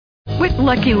With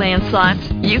Lucky Land Slots,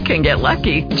 you can get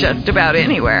lucky just about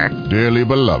anywhere. Dearly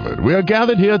beloved, we are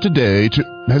gathered here today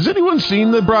to... Has anyone seen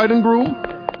the bride and groom?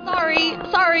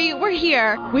 Sorry, we're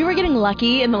here. We were getting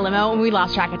lucky in the limo and we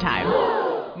lost track of time.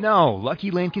 No,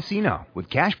 Lucky Land Casino, with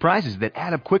cash prizes that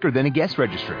add up quicker than a guest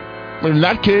registry. In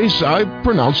that case, I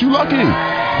pronounce you lucky.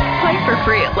 Play for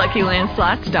free at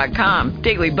LuckyLandSlots.com.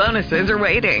 Daily bonuses are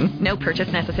waiting. No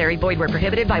purchase necessary. Void where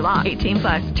prohibited by law.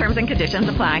 18+. Terms and conditions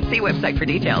apply. See website for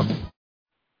details.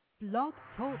 Blog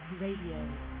Talk Radio.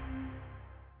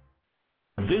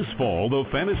 This fall, the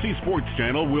Fantasy Sports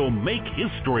Channel will make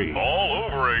history all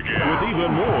over again with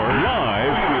even more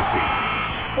live fantasy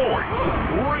sports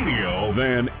radio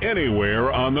than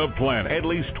anywhere on the planet. At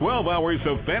least 12 hours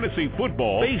of fantasy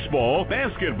football, baseball,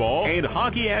 basketball, and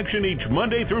hockey action each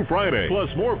Monday through Friday. Plus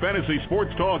more fantasy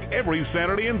sports talk every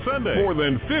Saturday and Sunday. More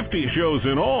than 50 shows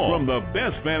in all from the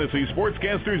best fantasy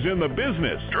sportscasters in the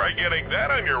business. Try getting that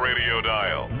on your radio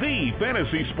dial. The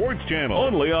Fantasy Sports Channel,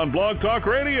 only on Blog Talk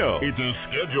Radio. It's a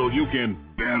schedule you can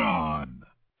bet on.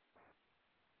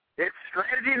 It's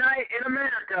strategy night in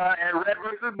America and Red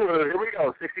versus Blue. Here we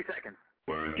go, 60 seconds.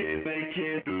 Work it, make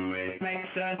it, do it.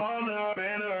 Makes us harder,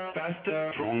 better,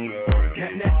 faster, stronger.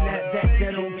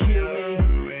 That don't kill me,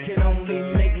 can only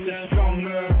make us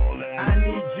stronger. I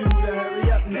need you to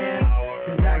hurry up now,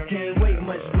 cause I can't wait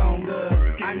much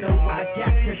longer. I know I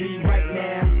got to be right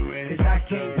now, cause I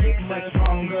can't get much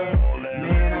stronger.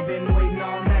 Man, I've been waiting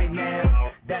all night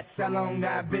now, that's how long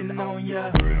I've been on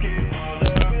ya.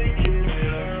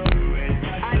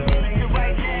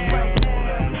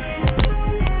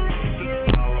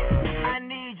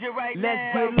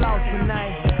 Let's get lost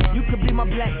tonight. You could be my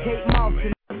black Kate Moss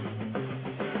tonight.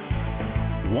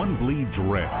 One bleeds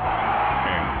red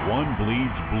and one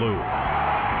bleeds blue.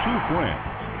 Two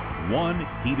friends, one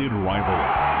heated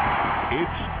rivalry.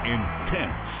 It's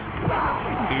intense.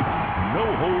 It's no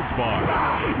holds barred.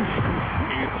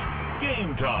 It's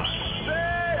game time.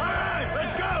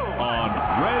 Let's go! On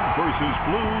Red vs.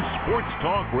 Blue Sports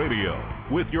Talk Radio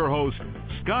with your hosts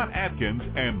Scott Atkins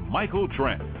and Michael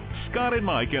Trent. Scott and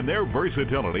Mike and their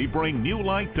versatility bring new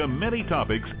light to many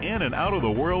topics in and out of the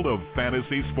world of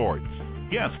fantasy sports.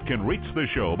 Guests can reach the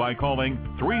show by calling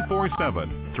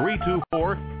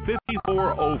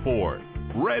 347-324-5404.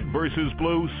 Red vs.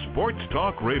 Blue Sports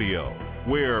Talk Radio,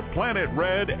 where Planet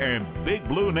Red and Big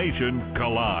Blue Nation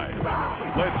collide.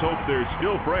 Let's hope they're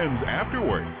still friends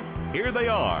afterwards. Here they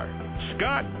are,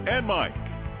 Scott and Mike.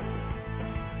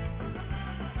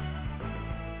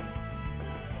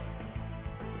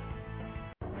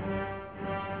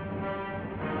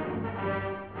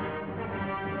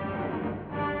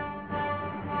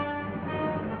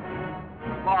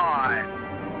 Live,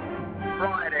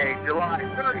 Friday, July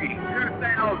 30,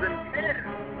 2010.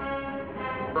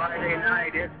 Friday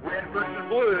night, it's Red versus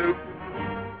Blue.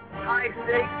 High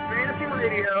Stakes Fantasy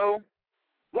Radio.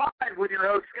 Live with your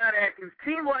host, Scott Atkins,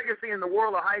 Team Legacy in the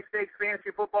world of high stakes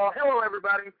fantasy football. Hello,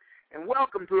 everybody, and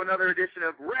welcome to another edition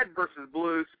of Red vs.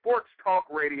 Blue Sports Talk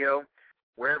Radio.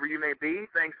 Wherever you may be,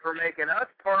 thanks for making us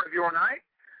part of your night.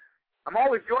 I'm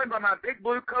always joined by my Big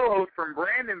Blue co-host from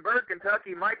Brandenburg,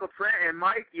 Kentucky, Michael Trent. And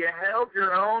Mike, you held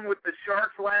your own with the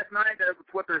Sharks last night. That's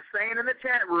what they're saying in the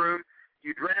chat room.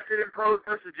 You drafted in Pros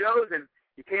versus Joes, and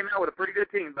you came out with a pretty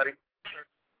good team, buddy.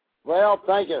 Well,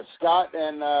 thank you, Scott,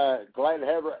 and glad to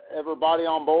have everybody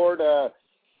on board. It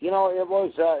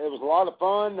was a lot of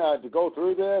fun to go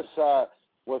through this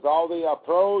with all the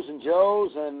Pros and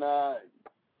Joes, and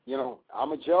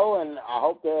I'm a Joe, and I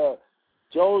hope the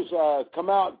Joes come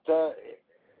out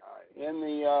in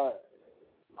the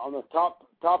on the top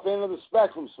end of the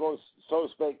spectrum, so to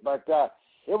speak. But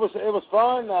it was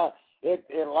fun.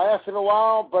 It lasted a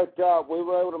while, but we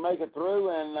were able to make it through.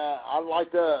 And I'd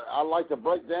like to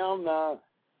break down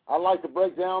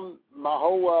my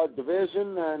whole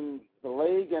division and the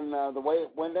league and the way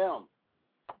it went down.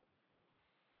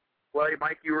 Well,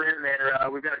 Mike, you were in there.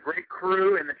 We've got a great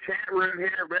crew in the chat room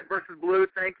here, Red versus Blue.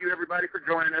 Thank you, everybody, for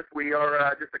joining us. We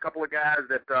are just a couple of guys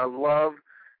that love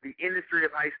the industry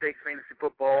of high-stakes fantasy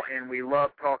football, and we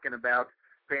love talking about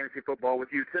fantasy football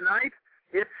with you. Tonight,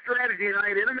 it's Strategy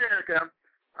Night in America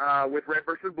with Red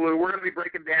versus Blue. We're going to be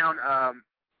breaking down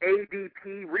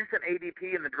recent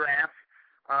ADP in the drafts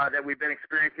that we've been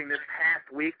experiencing this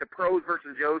past week. The Pros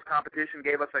versus Joes competition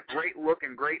gave us a great look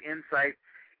and great insight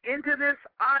into this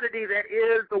oddity that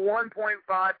is the 1.5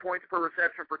 points per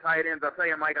reception for tight ends. I'll tell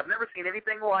you, Mike, I've never seen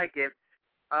anything like it.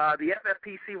 The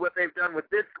FFPC, what they've done with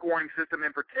this scoring system in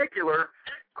particular,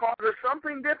 causes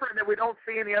something different that we don't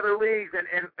see in the other leagues. And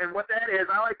what that is,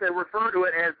 I like to refer to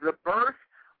it as the birth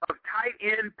of tight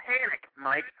end panic,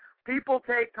 Mike. People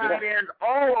take tight ends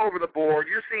all over the board.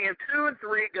 You're seeing 2 and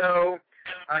 3 go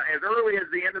as early as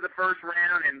the end of the first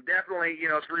round, and definitely 3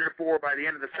 or 4 by the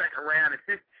end of the second round.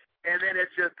 And then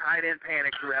it's just tight end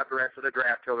panic throughout the rest of the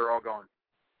draft till they're all gone.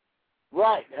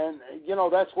 Right, and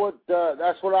that's what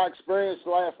I experienced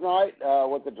last night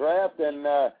with the draft, and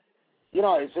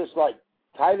it's just like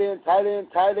tight end,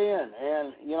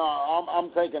 and I'm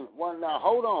thinking, well, now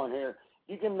hold on here,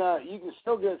 you can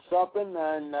still get something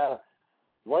and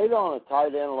wait on a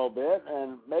tight end a little bit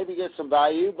and maybe get some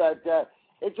value, but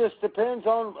it just depends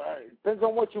on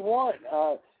what you want.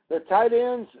 The tight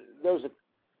ends, there's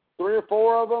 3 or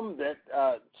 4 of them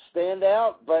that stand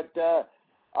out, but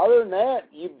other than that,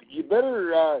 you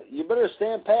better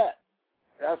stand pat.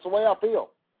 That's the way I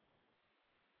feel.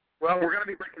 Well, we're going to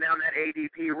be breaking down that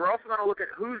ADP. We're also going to look at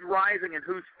who's rising and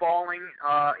who's falling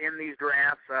in these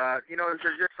drafts.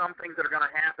 There's just some things that are going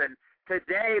to happen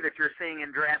today that you're seeing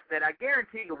in drafts that I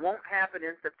guarantee you won't happen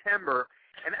in September.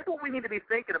 And that's what we need to be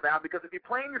thinking about, because if you're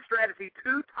playing your strategy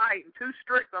too tight and too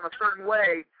strict on a certain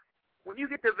way, when you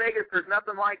get to Vegas, there's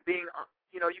nothing like being,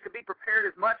 you can be prepared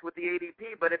as much with the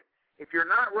ADP, but if you're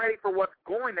not ready for what's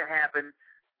going to happen,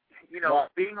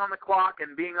 being on the clock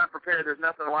and being unprepared, there's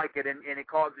nothing like it, and it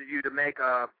causes you to make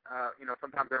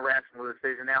sometimes an irrational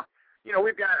decision. Now,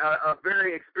 we've got a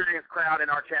very experienced crowd in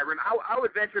our chat room. I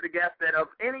would venture to guess that of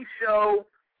any show,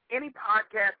 any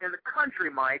podcast in the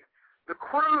country, Mike, the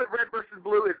crew at Red versus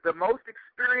Blue is the most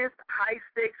experienced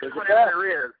high-stakes crowd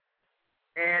there is.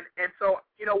 And so,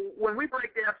 when we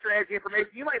break down strategy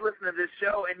information, you might listen to this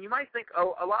show and you might think,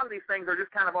 oh, a lot of these things are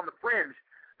just kind of on the fringe,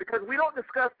 because we don't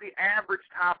discuss the average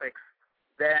topics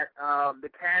that the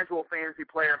casual fantasy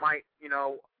player might,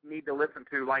 need to listen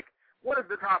to, like what does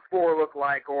the top 4 look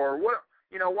like, or what,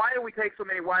 why do we take so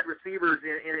many wide receivers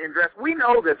in drafts? We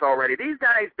know this already. These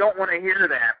guys don't want to hear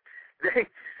that.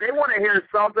 They want to hear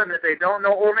something that they don't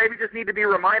know, or maybe just need to be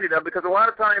reminded of, because a lot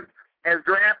of times, as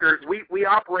drafters, we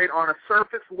operate on a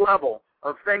surface level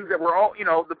of things that we're all,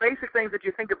 the basic things that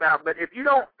you think about. But if you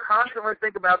don't constantly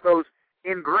think about those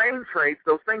ingrained traits,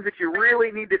 those things that you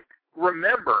really need to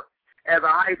remember as a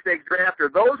high-stakes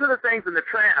drafter, those are the things in the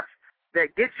traps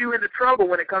that get you into trouble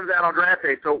when it comes out on draft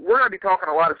day. So we're going to be talking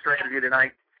a lot of strategy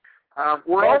tonight.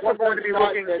 We're also going to be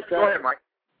looking. Go ahead, Mike.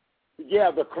 Yeah,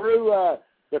 the crew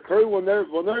when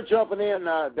they're jumping in,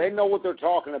 they know what they're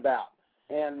talking about,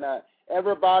 and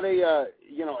everybody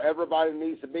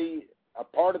needs to be a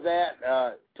part of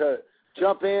that to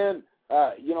jump in,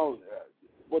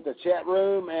 with the chat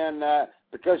room, and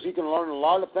because you can learn a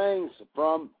lot of things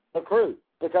from the crew.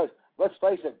 Because let's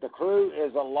face it, the crew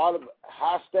is a lot of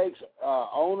high stakes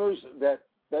owners that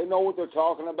they know what they're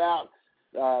talking about.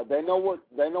 They know what's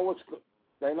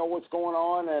going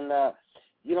on, and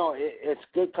it's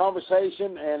good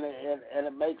conversation, and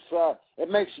it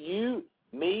makes you,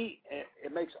 me,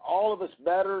 it makes all of us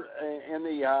better in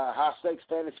the high-stakes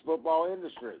fantasy football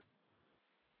industry.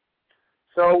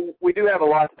 So we do have a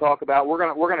lot to talk about. We're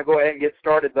gonna go ahead and get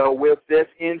started, though, with this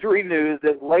injury news,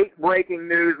 this late-breaking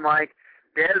news, Mike.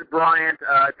 Dez Bryant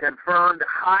confirmed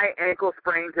high ankle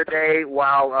sprain today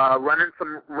while running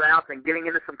some routes and getting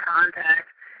into some contact.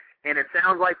 And it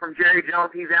sounds like from Jerry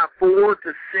Jones he's out 4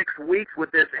 to 6 weeks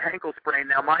with this ankle sprain.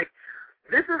 Now, Mike,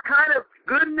 this is kind of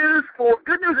good news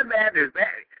and bad news.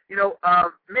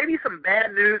 Maybe some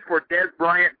bad news for Dez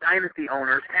Bryant dynasty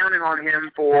owners, counting on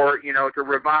him for, to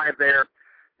revive their,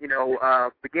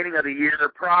 beginning of the year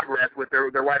progress with their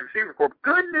wide receiver corps.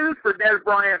 Good news for Dez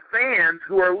Bryant fans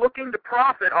who are looking to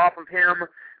profit off of him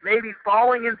maybe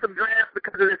falling in some drafts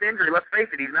because of this injury. Let's face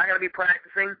it, he's not going to be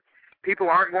practicing. People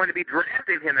aren't going to be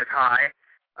drafting him as high.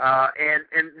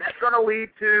 And that's going to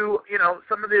lead to,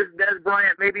 some of this Dez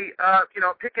Bryant maybe,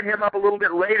 picking him up a little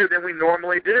bit later than we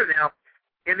normally do. Now,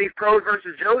 in these Pros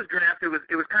versus Joes drafts, it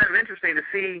was kind of interesting to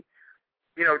see,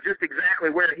 just exactly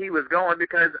where he was going,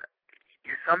 because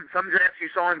some drafts you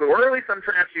saw him go early, some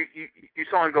drafts you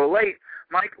saw him go late.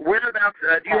 Mike, whereabouts,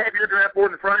 do you have your draft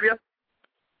board in front of you?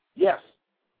 Yes.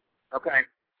 Okay.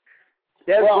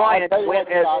 Dez Bryant went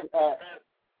as...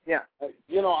 Yeah.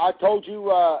 I told you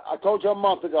a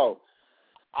month ago,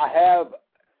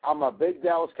 I'm a big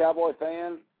Dallas Cowboy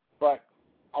fan, but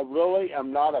I really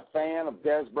am not a fan of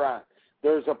Dez Bryant.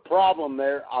 There's a problem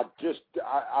there. I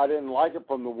didn't like it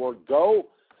from the word go.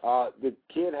 The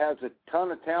kid has a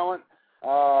ton of talent.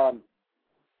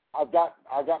 I've got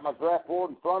my draft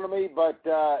board in front of me, but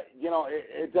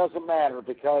it doesn't matter,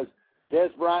 because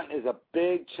Dez Bryant is a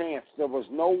big chance. There was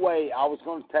no way I was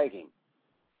going to take him.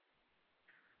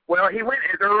 Well, he went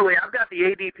as early. I've got the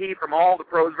ADP from all the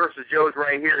Pros versus Joes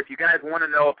right here. If you guys want to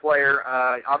know a player,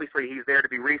 obviously he's there to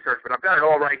be researched, but I've got it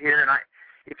all right here. And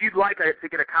if you'd like to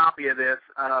get a copy of this,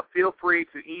 feel free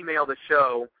to email the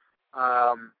show,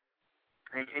 and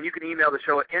you can email the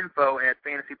show at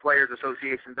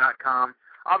info@fantasyplayersassociation.com.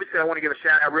 Obviously, I want to give a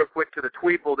shout-out real quick to the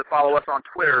Tweeple to follow us on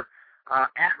Twitter.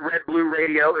 At Red Blue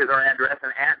Radio is our address,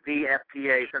 and at the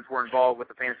FPA, since we're involved with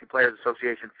the Fantasy Players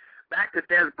Association. Back to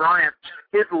Des Bryant.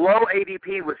 His low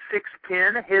ADP was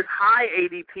 6'10". His high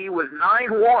ADP was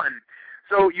 9'1".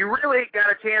 So you really got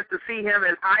a chance to see him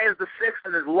as high as the 6th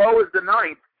and as low as the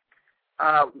 9th.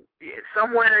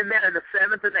 Somewhere in there, in the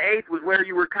 7th and the 8th was where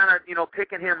you were kind of,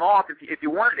 picking him off if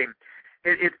you wanted him.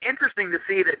 It's interesting to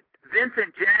see that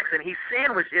Vincent Jackson, he's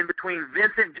sandwiched in between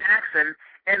Vincent Jackson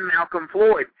and Malcolm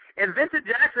Floyd. And Vincent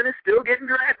Jackson is still getting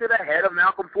drafted ahead of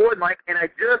Malcolm Floyd, Mike, and I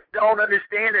just don't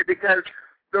understand it because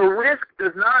the risk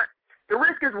is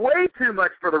way too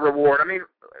much for the reward. I mean,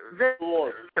 Vincent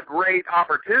is a great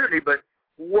opportunity, but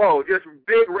whoa, just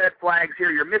big red flags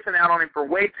here. You're missing out on him for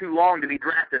way too long to be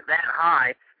drafted that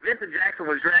high. Vincent Jackson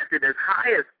was drafted as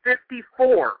high as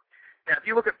 54. Now, if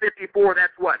you look at 54,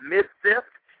 that's what, mid-5th?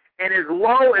 And as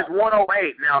low as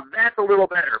 108. Now, that's a little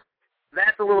better.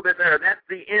 That's a little bit better. That's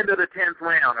the end of the 10th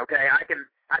round, okay? I can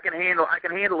handle a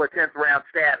 10th round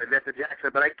stab at Vincent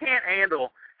Jackson, but I can't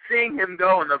handle seeing him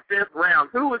go in the 5th round.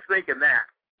 Who was thinking that?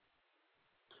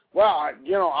 Well,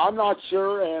 I'm not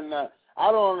sure, and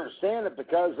I don't understand it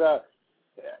because,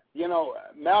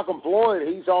 Malcolm Floyd,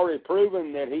 he's already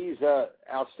proven that he's an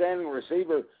outstanding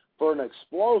receiver for an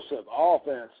explosive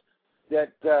offense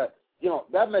that, that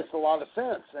makes a lot of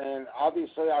sense. And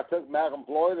obviously I took Malcolm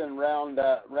Floyd in round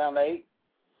 8,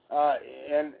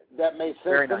 and that made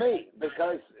sense to me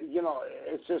because,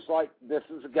 it's just like this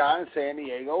is a guy in San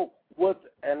Diego with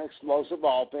an explosive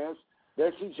offense.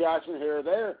 Vincent Jackson here or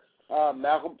there.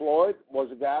 Malcolm Floyd was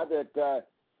a guy that,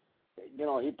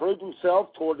 he proved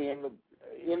himself toward the end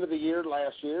of the year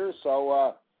last year.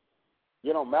 So,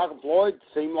 Malcolm Floyd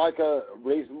seemed like a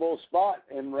reasonable spot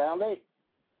in round 8.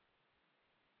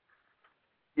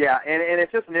 Yeah, and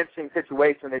it's just an interesting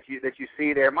situation that you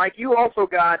see there, Mike. You also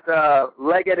got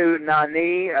Legedu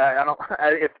Nani. I don't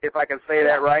if I can say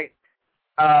that right.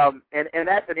 And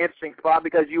that's an interesting spot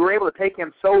because you were able to take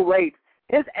him so late.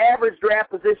 His average draft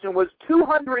position was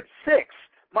 206.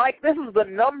 Mike, this is the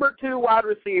number 2 wide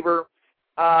receiver.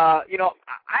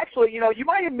 Actually, you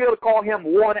might even be able to call him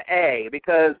 1A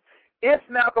because if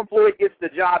Malcolm Floyd gets the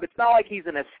job, it's not like he's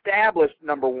an established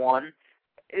number 1.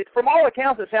 From all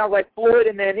accounts, it sounds like Floyd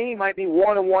and Nani might be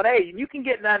 1 and 1A. And you can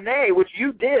get Nani, which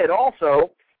you did also.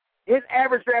 His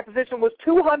average draft position was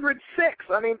 206.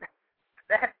 I mean,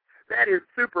 that is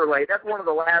super late. That's one of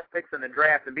the last picks in the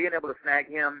draft, and being able to snag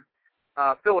him,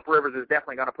 Phillip Rivers is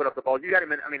definitely going to put up the ball. You got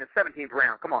him in, the 17th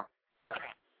round. Come on.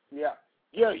 Yeah.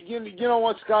 Yeah, you know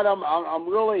what, Scott? I'm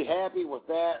really happy with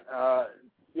that.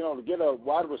 To get a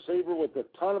wide receiver with a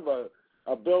ton of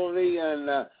ability, and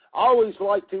I always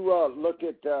like to look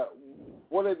at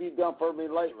what have you done for me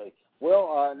lately.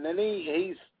 Well,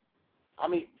 Nani,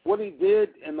 what he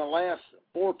did in the last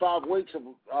 4 or 5 weeks of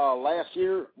last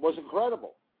year was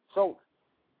incredible. So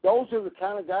those are the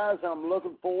kind of guys I'm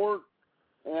looking for,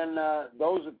 and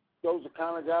those are the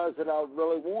kind of guys that I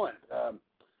really want.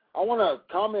 I want to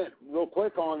comment real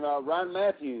quick on Ryan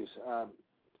Matthews.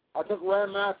 I took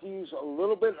Ryan Matthews a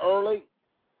little bit early,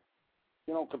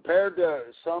 compared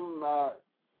to some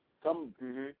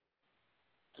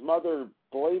other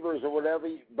believers or whatever.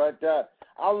 But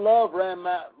I love Ryan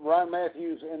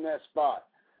Matthews in that spot.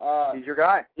 He's your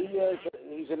guy.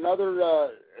 He's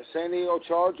another San Diego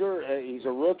Charger. He's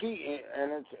a rookie,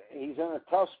 and he's in a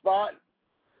tough spot.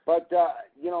 But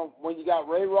when you got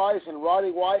Ray Rice and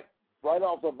Roddy White right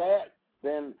off the bat,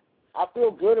 then I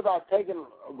feel good about taking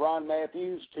Ryan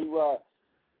Matthews to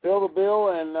fill the bill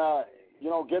and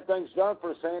get things done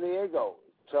for San Diego.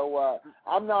 So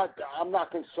I'm not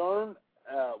concerned,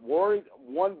 worried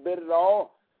one bit at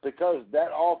all because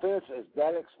that offense is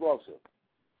that explosive.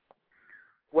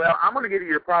 Well, I'm going to give you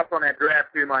your props on that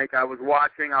draft too, Mike. I was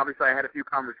watching. Obviously, I had a few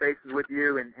conversations with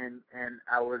you, and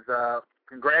I was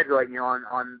congratulating you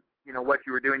on what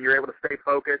you were doing. You were able to stay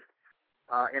focused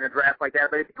in a draft like that.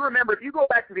 But if you remember, if you go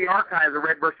back to the archives of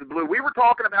Red versus Blue, we were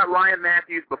talking about Ryan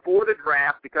Matthews before the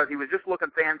draft because he was just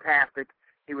looking fantastic.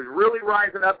 He was really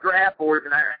rising up draft boards,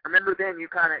 and I remember then he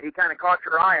kind of caught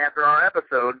your eye after our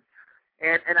episode.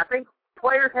 And I think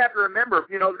players have to remember,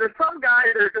 there's some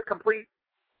guys that are just complete,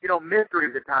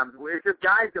 mysteries at times. It's just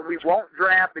guys that we won't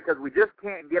draft because we just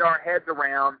can't get our heads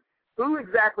around who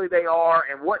exactly they are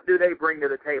and what do they bring to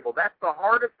the table. That's the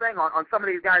hardest thing on some of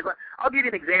these guys. I'll give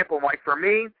you an example, Mike. For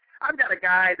me, I've got a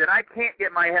guy that I can't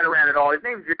get my head around at all. His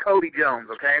name's Jacoby Jones,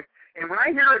 okay? And when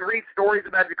I hear and read stories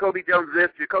about Jacoby Jones this,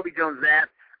 Jacoby Jones that,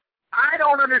 I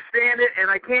don't understand it, and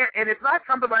I can't, and it's not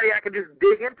somebody I can just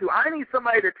dig into. I need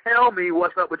somebody to tell me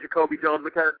what's up with Jacoby Jones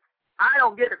because I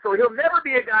don't get it. So he'll never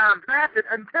be a guy I'm drafted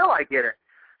until I get it.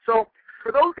 So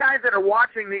for those guys that are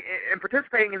watching and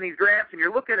participating in these drafts, and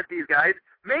you're looking at these guys,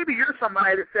 maybe you're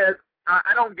somebody that says,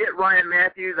 I don't get Ryan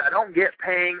Matthews. I don't get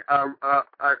paying a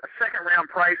second-round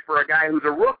price for a guy who's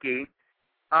a rookie.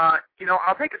 I'll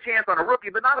take a chance on a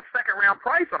rookie, but not a second-round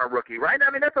price on a rookie, right?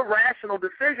 I mean, that's a rational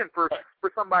decision for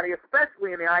somebody,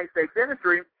 especially in the high stakes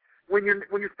industry. When you're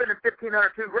spending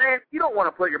 $1,500, $2,000, you don't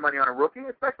want to put your money on a rookie,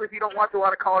 especially if you don't watch a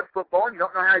lot of college football and you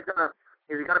don't know how is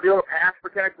he gonna be able to pass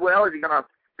protect well? Is he gonna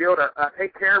be able to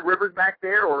take care of Rivers back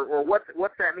there, or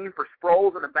what's that mean for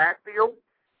Sproles in the backfield?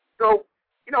 So,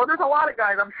 there's a lot of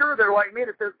guys, I'm sure they're like me,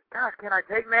 that says, gosh, can I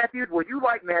take Matthews? Well, you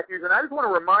like Matthews, and I just want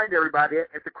to remind everybody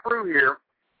at the crew here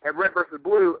at Red versus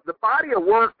Blue, the body of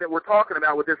work that we're talking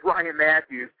about with this Ryan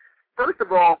Matthews, first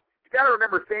of all, you got to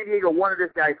remember San Diego wanted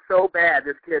this guy so bad,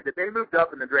 this kid, that they moved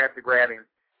up in the draft to grab him.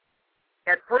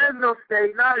 At Fresno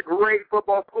State, not a great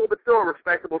football school, but still a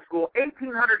respectable school,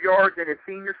 1,800 yards in his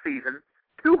senior season,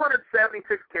 276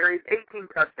 carries, 18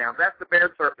 touchdowns. That's the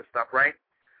bare surface stuff, right?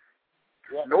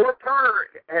 Yeah. North Turner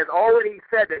has already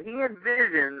said that he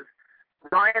envisions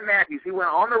Ryan Matthews. He went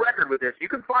on the record with this. You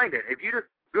can find it. If you just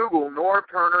Google North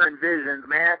Turner envisions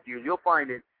Matthews, you'll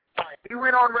find it. He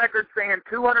went on record saying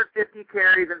 250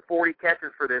 carries and 40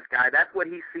 catches for this guy. That's what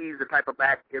he sees the type of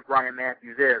back Ryan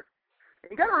Matthews is.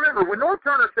 And you got to remember, when North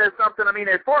Turner says something, I mean,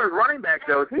 as far as running back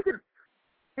goes, he can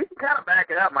kind of back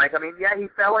it up, Mike. I mean, yeah, he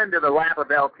fell into the lap of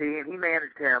LT, and he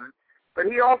managed him. But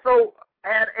he also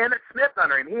had Emmitt Smith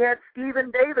under him. He had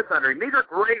Stephen Davis under him. These are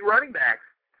great running backs.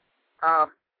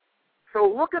 So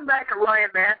looking back at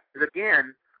Ryan Matthews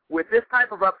again, with this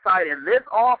type of upside in this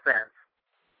offense,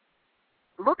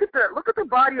 look at the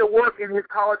body of work in his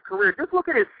college career. Just look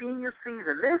at his senior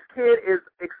season. This kid is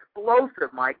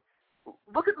explosive, Mike.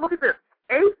 Look at this.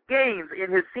 8 games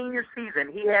in his senior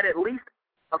season, he had at least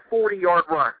a 40-yard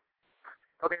run.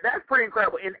 Okay, that's pretty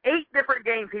incredible. In 8 different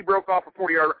games, he broke off a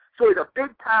 40-yard run. So he's a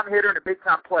big-time hitter and a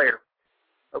big-time player.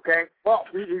 Okay? Well,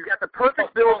 he's got the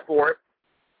perfect build for it.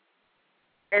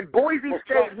 And Boise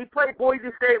State, he played Boise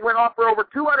State, went off for over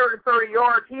 230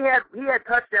 yards. He had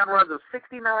touchdown runs of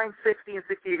 69, 60, and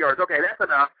 68 yards. Okay, that's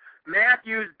enough.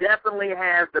 Matthews definitely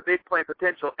has the big play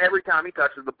potential every time he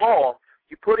touches the ball.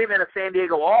 You put him in a San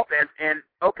Diego offense, and,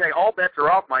 okay, all bets are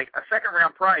off, Mike. A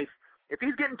second-round price. If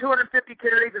he's getting 250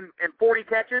 carries and 40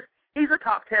 catches, he's a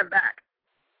top 10 back.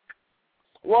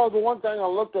 Well, the one thing I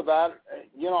looked about,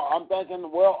 I'm thinking,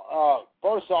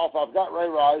 first off, I've got Ray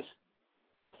Rice,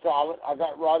 solid. I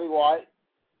got Roddy White,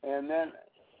 and then,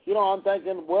 I'm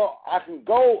thinking, I can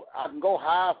go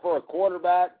high for a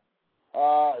quarterback,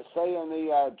 say in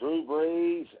the Drew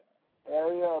Brees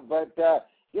area, but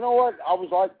you know what? I was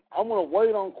like, I'm going to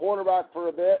wait on quarterback for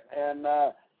a bit, and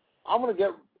I'm going to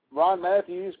get Ryan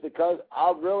Matthews because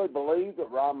I really believe that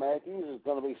Ryan Matthews is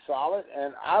going to be solid,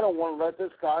 and I don't want to let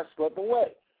this guy slip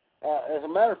away. As a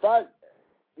matter of fact,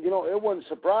 it wouldn't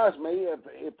surprise me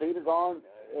if he'd have gone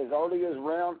as early as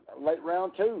late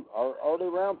round 2 or early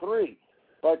round 3.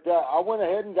 But I went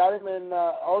ahead and got him in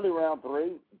early round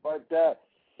 3. But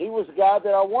he was the guy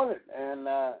that I wanted, and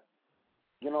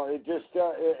it just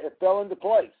it fell into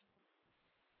place.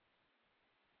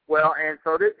 Well, and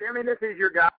so this is your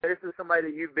guy. This is somebody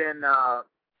that you've been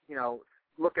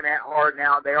looking at hard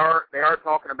now. They are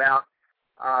talking about.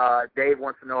 Dave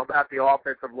wants to know about the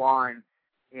offensive line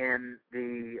in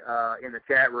the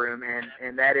chat room,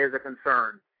 and that is a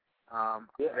concern.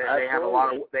 They have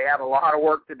a lot of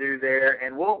work to do there,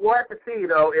 and we'll have to see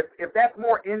though if that's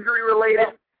more injury related.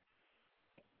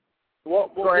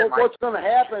 What's going to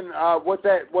happen with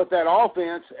that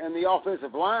offense and the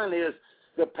offensive line is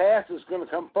the pass is going to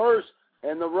come first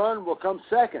and the run will come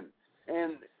second,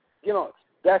 and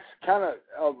that's kind of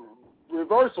a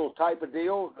reversal type of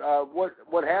deal.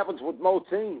 What happens with most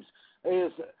teams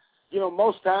is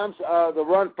most times the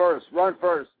run first,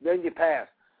 then you pass.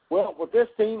 Well, with this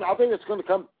team, I think it's going to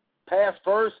come pass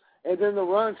first, and then the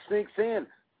run sneaks in.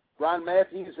 Ryan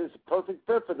Matthews is a perfect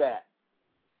fit for that.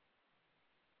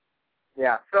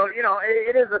 Yeah, so,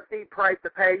 it is a steep price to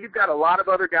pay. You've got a lot of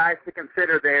other guys to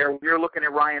consider there. You're looking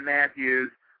at Ryan Matthews.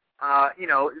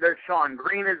 There's Sean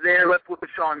Green is there. Let's look at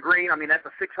Sean Green. I mean, that's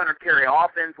a 600-carry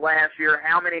offense last year.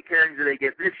 How many carries do they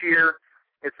get this year?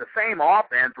 It's the same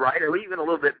offense, right? Or even a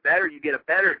little bit better. You get a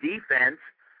better defense,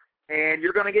 and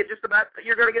you're going to get a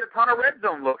ton of red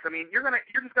zone looks. I mean, you're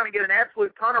just going to get an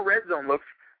absolute ton of red zone looks.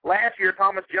 Last year,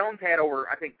 Thomas Jones had over,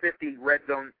 I think, 50 red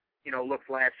zone, looks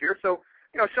last year. So,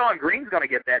 Sean Green's going to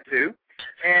get that too.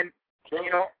 And,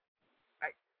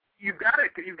 you've got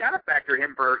to factor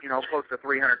him for close to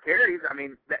 300 carries. I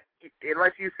mean,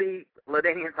 unless you see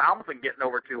LaDainian Tomlinson getting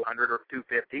over 200 or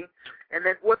 250, and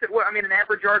then an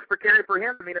average yards per carry for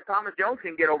him. I mean, if Thomas Jones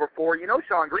can get over 4,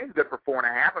 Sean Green's good for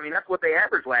 4.5. I mean, that's what they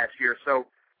averaged last year. So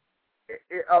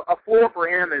a floor for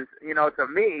him is, to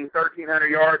me, 1,300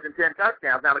 yards and 10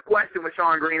 touchdowns. Now the question with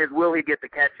Sean Green is, will he get the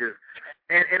catches?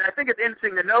 And I think it's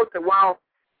interesting to note that while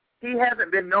he hasn't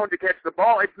been known to catch the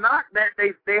ball, it's not that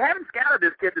they haven't scouted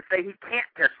this kid to say he can't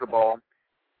catch the ball.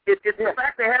 It's the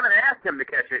fact they haven't asked him to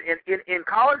catch it. In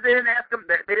college, they didn't ask him.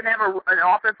 They didn't have an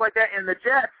offense like that. In the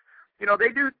Jets, they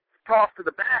do toss to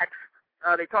the backs.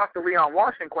 They toss to Leon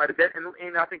Washington quite a bit, and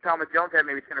I think Thomas Jones had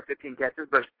maybe 10 or 15 catches.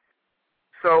 But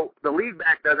so the lead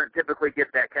back doesn't typically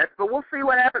get that catch. But we'll see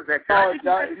what happens next year.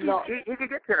 He could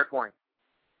get 10 or 20.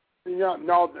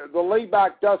 No, the lead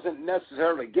back doesn't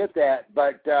necessarily get that,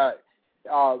 but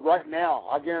right now,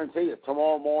 I guarantee you,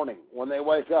 tomorrow morning when they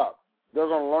wake up, they're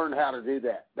going to learn how to do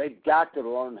that. They've got to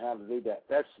learn how to do that.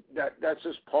 That's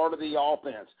just part of the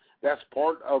offense. That's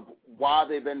part of why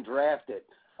they've been drafted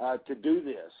to do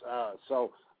this.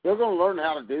 So they're going to learn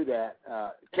how to do that,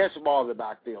 catch the ball in the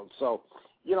backfield. So,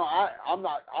 I'm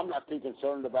not too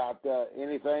concerned about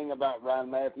anything about Ryan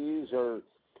Matthews or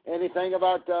anything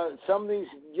about some of these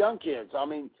young kids. I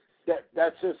mean,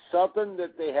 that's just something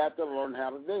that they have to learn how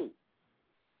to do.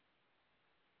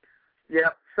 Yeah.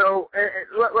 So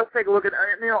let's take a look at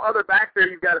other backs there.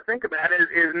 You've got to think about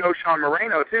is Noshawn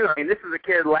Moreno too. I mean, this is a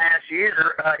kid last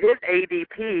year. His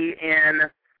ADP in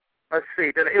let's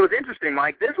see. It was interesting,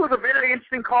 Mike. This was a very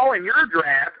interesting call in your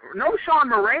draft. Noshawn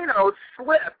Moreno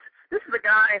slipped. This is a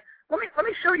guy. Let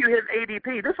me show you his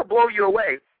ADP. This will blow you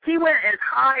away. He went as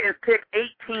high as pick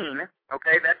 18.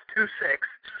 Okay, that's 2-6,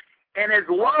 and as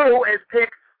low as pick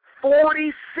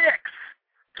 46.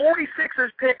 46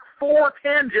 is pick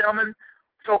 410, gentlemen.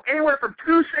 So anywhere from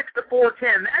 2-6 to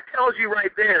 410. That tells you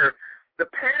right there the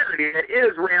parity that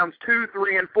is rounds 2,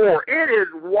 3, and 4. It is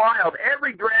wild.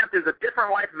 Every draft is a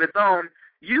different life of its own.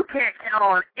 You can't count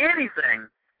on anything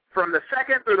from the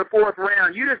second through the fourth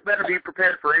round. You just better be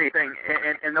prepared for anything,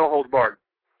 and no holds barred.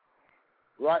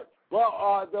 Right.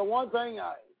 Well, the one thing,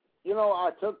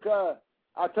 I took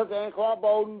Anquan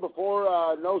Bolden before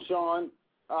Noshawn.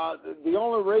 The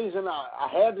only reason I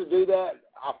had to do that,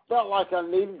 I felt like I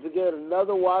needed to get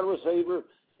another wide receiver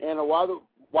and a wide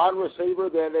receiver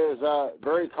that is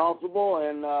very comfortable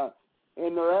and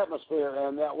in their atmosphere,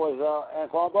 and that was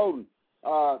Anquan Bolden.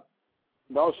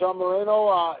 Noshawn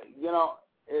Moreno,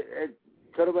 it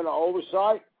could have been an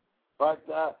oversight, but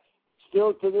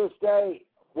still to this day,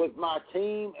 with my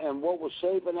team and what was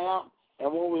shaping out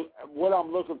and what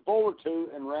I'm looking forward to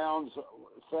in rounds,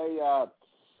 say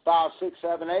 5, 6,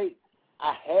 7, 8,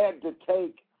 I had to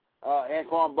take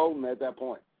Anquan Bolden at that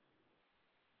point.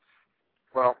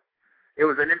 Well, it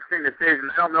was an interesting decision.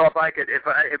 I don't know if I could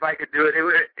do it. It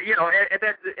was,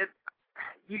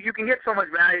 you can get so much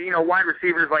value. Wide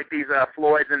receivers like these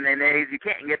Floyds and Nenes, you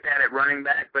can't get that at running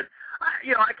back. But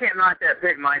I can't knock that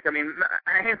pick, Mike. I mean,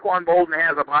 Anquan Bolden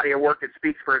has a body of work that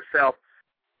speaks for itself.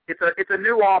 It's a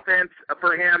new offense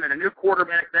for him and a new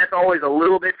quarterback. That's always a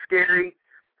little bit scary.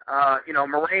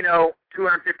 Moreno,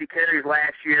 250 carries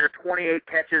last year, 28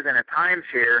 catches and a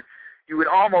timeshare. You would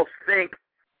almost think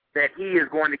that he is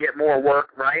going to get more work,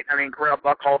 right? I mean, Corral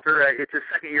Buckhalter, it's his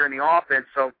second year in the offense.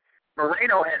 So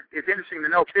Moreno it's interesting to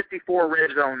know, 54 red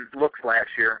zone looks last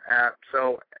year.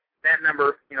 So that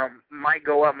number, might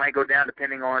go up, might go down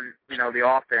depending on, the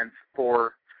offense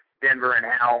for Denver and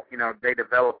how, they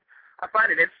develop. I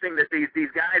find it interesting that these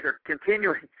guys are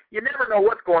continuing. You never know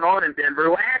what's going on in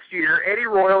Denver. Last year, Eddie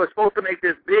Royal is supposed to make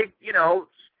this big, he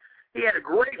had a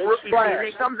great rookie season.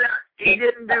 He comes out, he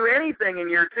didn't do anything in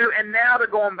year 2, and now they're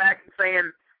going back and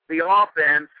saying the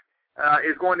offense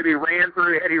is going to be ran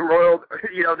through Eddie Royal,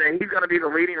 that he's going to be the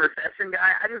leading reception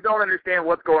guy. I just don't understand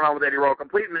what's going on with Eddie Royal.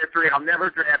 Complete mystery. I'll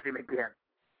never draft him again.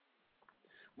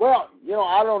 Well,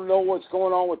 I don't know what's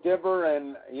going on with Denver,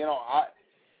 and,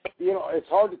 it's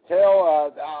hard to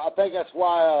tell. I think that's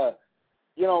why,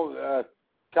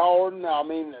 Colin, I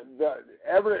mean,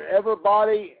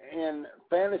 everybody in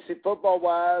fantasy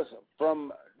football-wise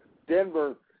from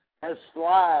Denver has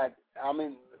slid. I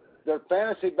mean, their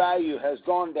fantasy value has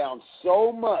gone down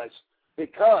so much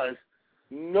because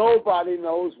nobody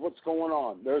knows what's going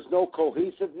on. There's no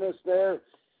cohesiveness there.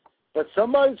 But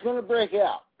somebody's going to break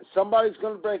out.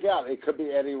 It could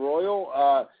be Eddie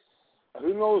Royal.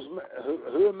 Who knows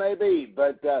who it may be,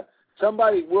 but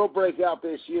somebody will break out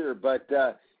this year. But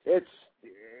it's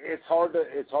hard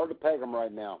to peg them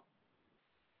right now.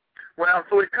 Well,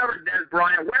 so we've covered Des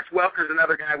Bryant. Wes Welker's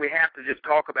another guy we have to just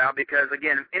talk about because,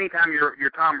 again, anytime you're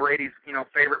Tom Brady's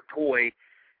favorite toy,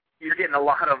 you're getting a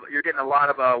lot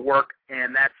of work,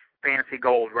 and that's fantasy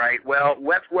gold, right? Well,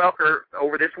 Wes Welker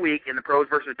over this week in the Pros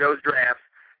vs. Joe's drafts,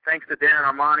 thanks to Darren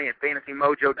Armani at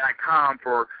FantasyMojo.com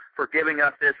for giving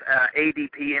us this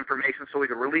ADP information so we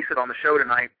could release it on the show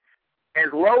tonight.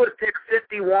 As low as pick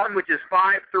 51, which is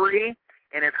 5'3",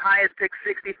 and as high as pick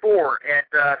 64 at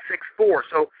 6'4".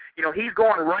 So, he's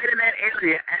going right in that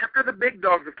area after the big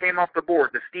dogs that came off the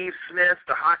board, the Steve Smiths,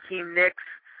 the Hakeem Nicks,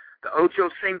 the Ocho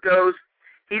Cincos.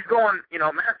 He's going, matter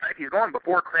of fact, he's going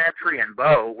before Crabtree and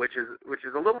Bo, which is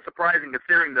a little surprising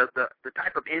considering the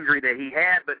type of injury that he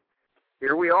had, but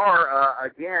here we are,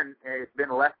 again, it's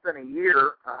been less than a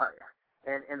year,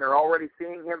 and they're already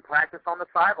seeing him practice on the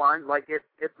sidelines like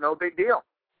it's no big deal.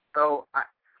 So,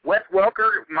 Wes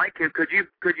Welker, Mike, could you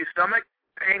stomach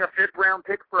paying a 5th-round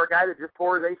pick for a guy that just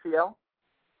tore his ACL?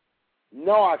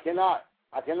 No, I cannot.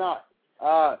 I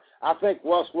think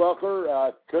Wes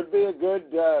Welker could be a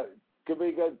good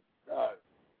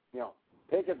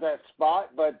pick at that spot,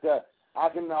 but I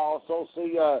can also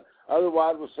see other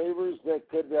wide receivers that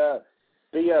could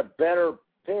be a better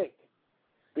pick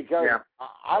because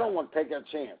I don't want to take that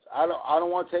chance. I don't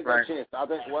want to take that chance. I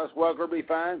think Wes Welker will be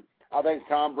fine. I think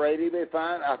Tom Brady will be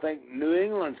fine. I think New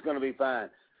England's going to be fine.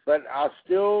 But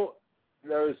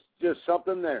there's just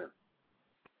something there.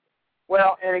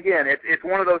 Well, and again, it's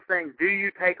one of those things. Do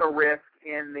you take a risk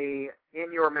in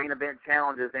your main event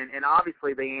challenges? And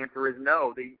obviously the answer is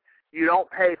no. You don't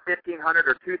pay $1,500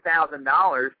 or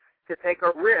 $2,000 to take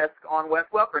a risk on Wes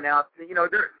Welker. Now,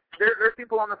 there's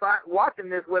people on the side watching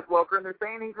this Wes Welker, and they're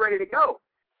saying he's ready to go.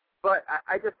 But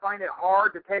I just find it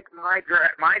hard to take my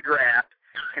draft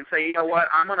and say, you know what,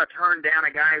 I'm going to turn down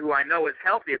a guy who I know is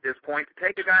healthy at this point to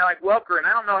take a guy like Welker, and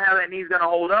I don't know how that knee's going to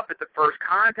hold up at the first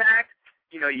contact.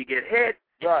 You get hit.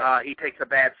 Right. He takes a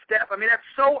bad step. I mean, that's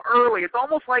so early. It's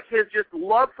almost like his just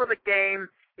love for the game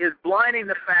is blinding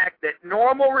the fact that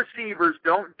normal receivers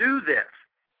don't do this.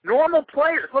 Normal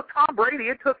players. Look, Tom Brady,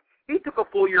 he took a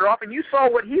full year off, and you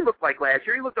saw what he looked like last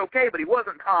year. He looked okay, but he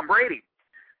wasn't Tom Brady.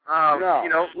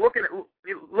 No. Look,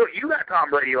 you got Tom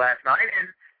Brady last night,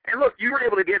 and look, you were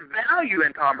able to get value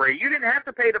in Tom Brady. You didn't have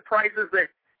to pay the prices that,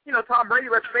 Tom Brady,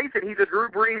 let's face it, he's a Drew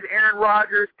Brees, Aaron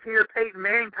Rodgers, Peyton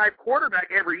Manning type quarterback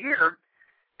every year.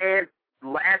 And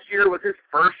last year was his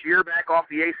first year back off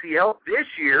the ACL. This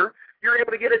year, you're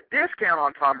able to get a discount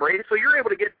on Tom Brady, so you're able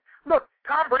to get, look,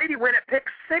 Tom Brady went at pick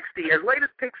 60, as late as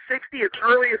pick 60, as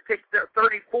early as pick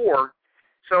 34.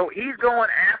 So he's going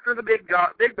after the big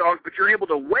dogs, but you're able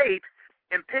to wait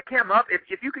and pick him up.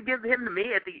 If you could give him to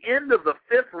me at the end of the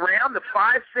 5th round, the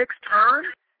 5-6 turn,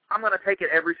 I'm going to take it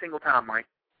every single time, Mike.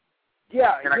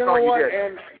 Yeah, and you know what?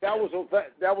 And that was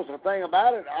the thing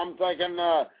about it. I'm thinking,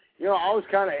 I was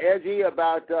kind of edgy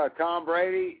about Tom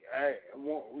Brady.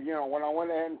 When I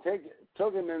went ahead and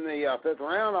took him in the 5th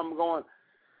round, I'm going,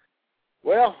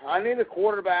 well, I need a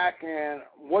quarterback, and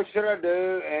what should I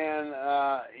do? And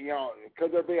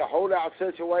could there be a holdout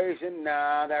situation?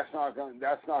 Nah, that's not going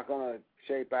to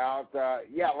shape out.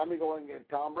 Let me go and get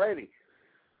Tom Brady.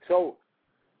 So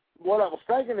what I was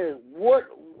thinking is, what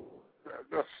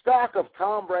the stock of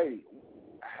Tom Brady?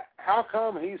 How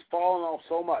come he's fallen off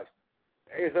so much?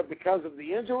 Is it because of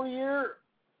the injury year,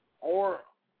 or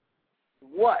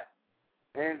what?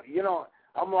 And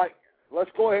I'm like,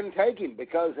 let's go ahead and take him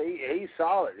because he's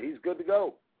solid. He's good to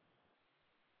go.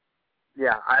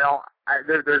 Yeah,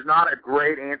 there's not a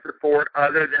great answer for it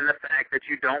other than the fact that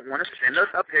you don't want to spend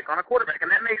a pick on a quarterback, and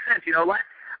that makes sense.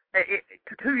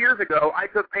 2 years ago, I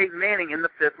took Peyton Manning in the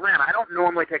 5th round. I don't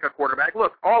normally take a quarterback.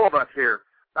 Look, all of us here,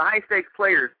 the high stakes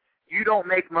players, you don't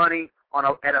make money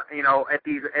at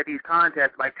these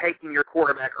contests by taking your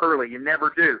quarterback early. You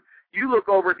never do. You look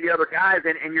over at the other guys,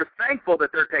 and you're thankful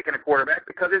that they're taking a quarterback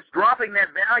because it's dropping that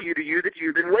value to you that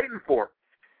you've been waiting for.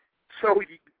 So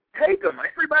you take them.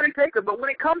 Everybody take them. But when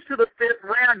it comes to the 5th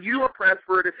round, you are pressed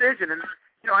for a decision. And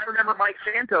I remember Mike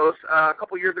Santos a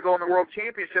couple years ago in the World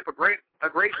Championship, a great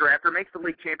drafter, makes the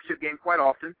league championship game quite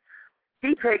often.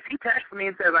 He texts me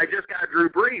and says, "I just got Drew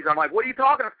Brees." I'm like, "What are you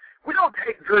talking about? We don't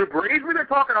take Drew Brees. We've been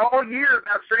talking all year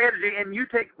about strategy, and you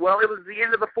take." Well, it was the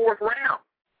end of the 4th round.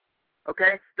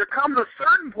 Okay, there comes a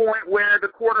certain point where the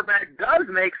quarterback does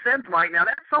make sense, Mike. Now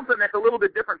that's something that's a little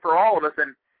bit different for all of us,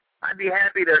 and I'd be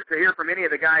happy to hear from any of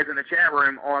the guys in the chat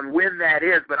room on when that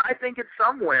is. But I think it's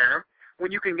somewhere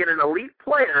when you can get an elite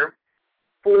player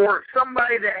for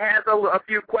somebody that has a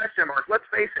few question marks. Let's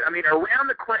face it, I mean, around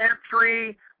the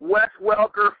Crabtree, Wes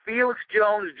Welker, Felix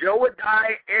Jones, Joe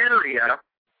Adai area,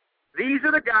 these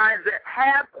are the guys that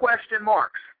have question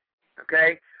marks,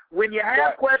 okay? when you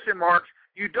have question marks,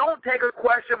 you don't take a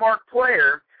question mark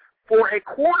player for a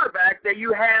quarterback that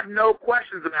you have no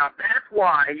questions about. That's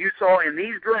why you saw in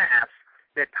these drafts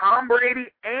that Tom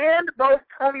Brady and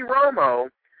Tony Romo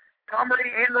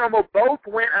both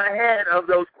went ahead of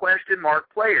those question mark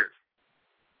players.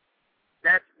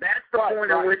 That's the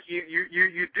point in which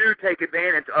you do take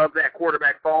advantage of that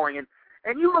quarterback falling.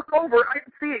 And you look over, I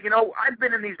can see it. I've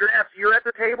been in these drafts. You're at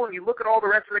the table, and you look at all the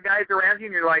rest of the guys around you,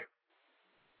 and you're like,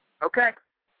 okay,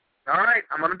 all right,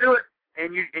 I'm going to do it.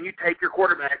 And you take your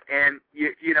quarterback, and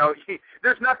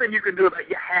there's nothing you can do about it.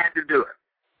 You had to do it.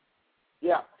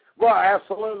 Yeah, well,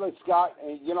 absolutely, Scott.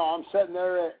 And I'm sitting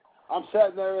there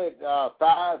at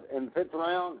 5 in the 5th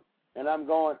round, and I'm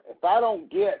going, if I don't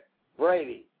get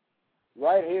Brady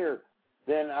right here,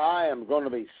 then I am going to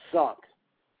be sunk.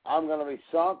 I'm going to be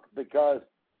sunk because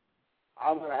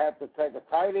I'm going to have to take a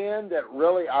tight end that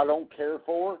really I don't care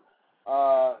for,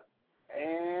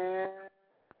 and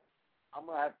I'm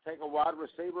going to have to take a wide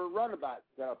receiver running back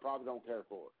that I probably don't care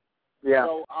for. Yeah.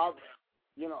 So,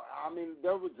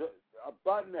 there was a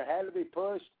button that had to be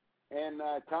pushed, and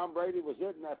Tom Brady was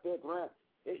hitting that 5th round.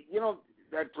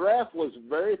 That draft was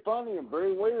very funny and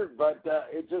very weird, but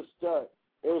it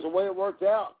was the way it worked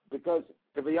out because,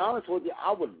 to be honest with you,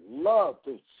 I would love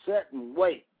to sit and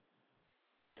wait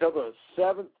till the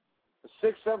 6th,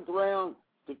 7th round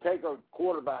to take a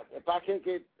quarterback. If I can't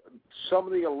get some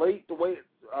of the elite the way it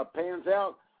pans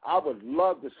out, I would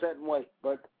love to sit and wait.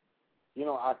 But,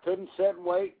 I couldn't sit and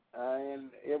wait,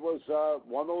 and it was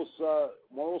one of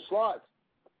those slots.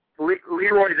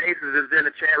 Leroy's Aces is in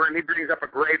the chat room. He brings up a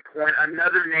great point.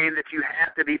 Another name that you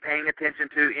have to be paying attention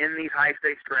to in these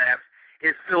high-stakes drafts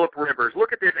is Phillip Rivers.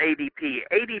 Look at this ADP.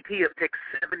 ADP of pick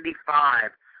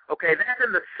 75. Okay, that's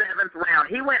in the 7th round.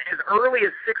 He went as early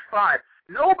as 6'5".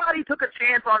 Nobody took a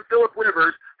chance on Phillip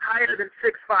Rivers higher than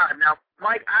 6'5". Now,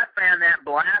 Mike, I found that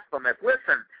blasphemous.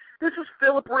 Listen, this is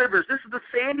Phillip Rivers. This is the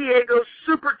San Diego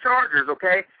Superchargers,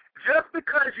 okay? Just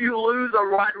because you lose a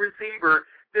wide receiver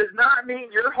does not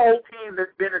mean your whole team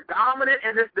that's been dominant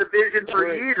in this division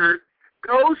for years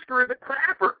goes through the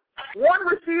crapper. One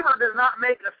receiver does not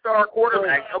make a star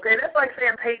quarterback. Okay, that's like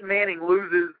saying Peyton Manning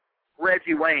loses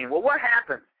Reggie Wayne. Well, what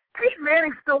happens? Peyton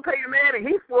Manning's still Peyton Manning.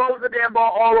 He throws the damn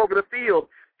ball all over the field.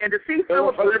 And to see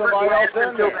Phillip Rivers last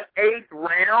until the 8th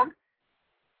round,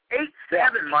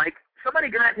 8-7, Mike. Somebody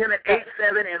got him at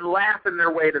 8-7 and laughing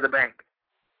their way to the bank.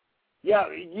 Yeah,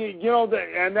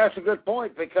 and that's a good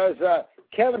point because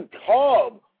Kevin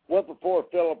Cobb went before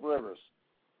Phillip Rivers.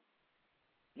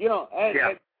 And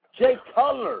Jay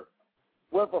Cutler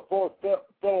went before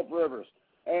Phillip Rivers,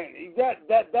 and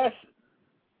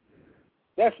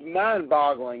that's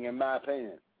mind-boggling in my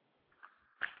opinion.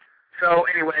 So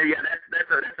anyway, yeah,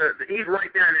 that's he's right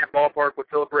there in that ballpark with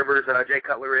Phillip Rivers. Jay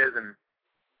Cutler is, and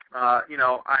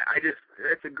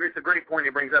it's a great point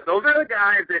he brings up. Those are the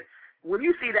guys that when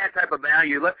you see that type of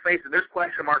value, let's face it, there's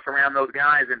question marks around those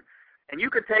guys, and you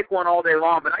could take one all day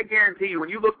long, but I guarantee you when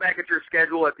you look back at your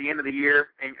schedule at the end of the year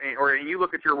and you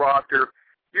look at your roster,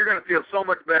 you're going to feel so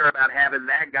much better about having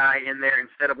that guy in there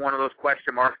instead of one of those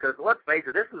question marks because, let's face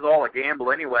it, this is all a gamble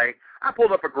anyway. I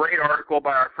pulled up a great article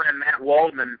by our friend Matt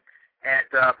Waldman at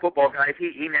Football Guys.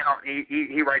 He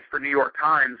writes for New York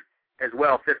Times as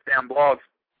well, Fifth Down Blogs.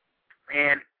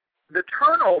 And the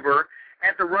turnover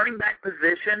at the running back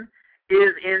position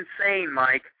is insane,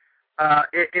 Mike.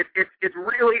 It's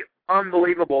really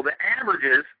unbelievable. The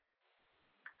averages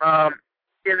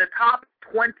in the top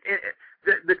 20,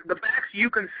 the backs you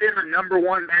consider number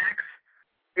one backs,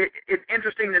 it's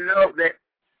interesting to note that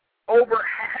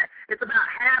it's about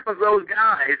half of those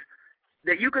guys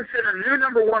that you consider new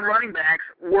number one running backs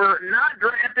were not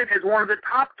drafted as one of the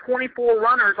top 24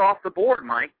 runners off the board,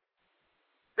 Mike.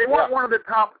 They weren't one of the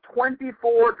top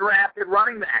 24 drafted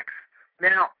running backs.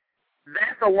 Now,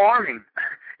 that's alarming.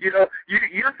 You're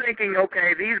thinking,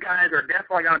 okay, these guys are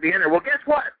definitely going to be in there. Well, guess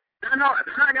what? They're not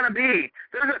going to be.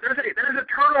 There's a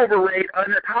turnover rate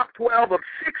in the top 12 of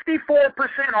 64%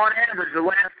 on average the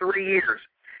last 3 years.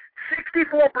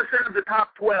 64% of the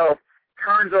top 12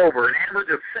 turns over, an average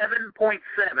of 7.7.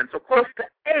 So close to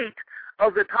 8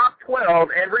 of the top 12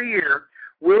 every year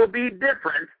will be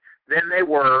different than they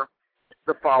were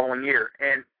the following year.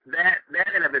 And that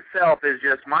in of itself is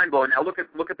just mind-blowing. Now look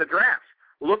at the drafts.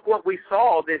 Look what we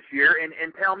saw this year,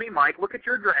 and tell me, Mike, look at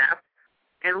your draft,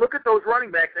 and look at those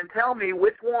running backs, and tell me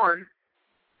which ones,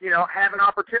 have an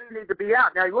opportunity to be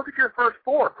out. Now, look at your first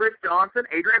 4, Chris Johnson,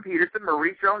 Adrian Peterson,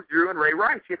 Maurice Jones-Drew, and Ray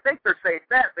Rice. You think they're safe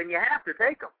bets, then you have to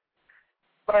take them.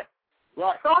 But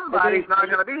somebody's not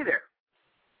going to be there.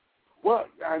 Well,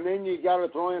 and then you got to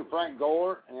throw in Frank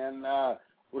Gore and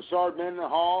Rashard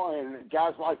Mendenhall and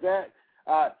guys like that.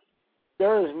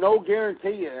 There is no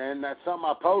guarantee, and that's something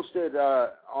I posted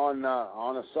on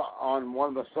one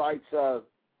of the sites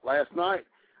last night.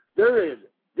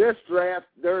 This draft.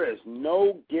 There is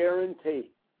no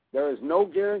guarantee. There is no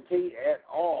guarantee at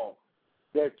all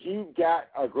that you've got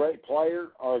a great player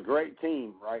or a great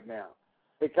team right now,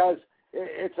 because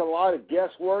it's a lot of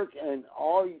guesswork, and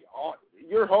all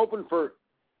you're hoping for,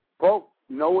 quote,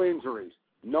 no injuries,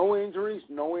 and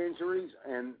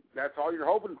that's all you're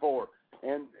hoping for,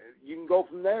 and you can go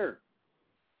from there.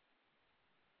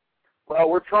 Well,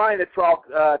 we're trying to talk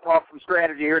some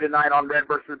strategy here tonight on Red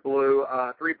versus Blue.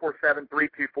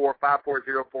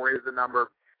 347-324-5404 is the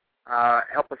number.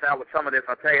 Help us out with some of this.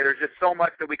 I'll tell you, there's just so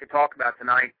much that we could talk about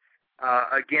tonight.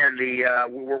 Again,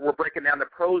 we're breaking down the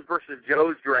pros versus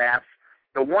Joes drafts,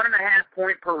 the 1.5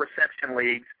 point per reception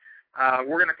leagues.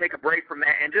 We're going to take a break from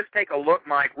that and just take a look,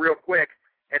 Mike, real quick,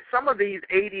 at some of these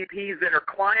ADPs that are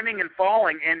climbing and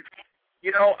falling. And,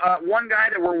 you know, one guy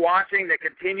that we're watching that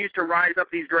continues to rise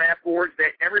up these draft boards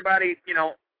that everybody, you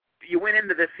know, you went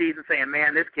into this season saying,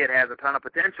 man, this kid has a ton of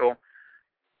potential,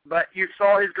 but you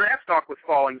saw his draft stock was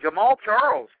falling. Jamal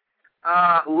Charles,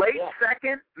 late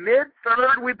second,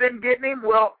 mid-third, we've been getting him.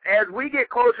 Well, as we get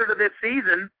closer to this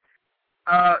season,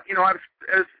 you know, I was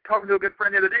talking to a good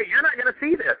friend the other day. You're not going to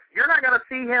see this. You're not going to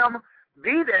see him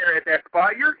be there at that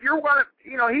spot. You're going to,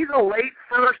 you know, he's a late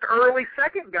first, early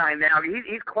second guy now.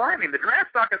 He's climbing. The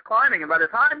draft stock is climbing, and by the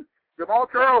time Jamal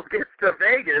Charles gets to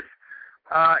Vegas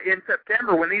in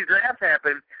September when these drafts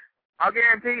happen, I'll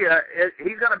guarantee you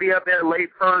he's going to be up there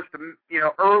late first, you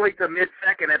know, early to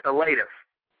mid-second at the latest.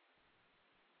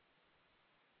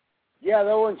 Yeah,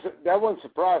 that wouldn't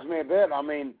surprise me a bit. I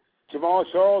mean, Jamal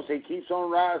Charles, he keeps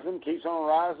on rising,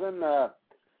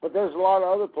 but there's a lot of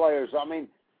other players. I mean,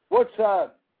 what's,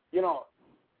 you know,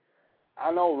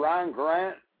 I know Ryan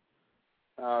Grant,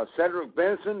 Cedric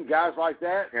Benson, guys like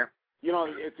that. Yeah. You know,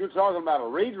 if you're talking about a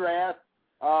redraft,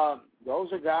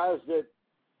 those are guys that,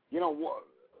 you know,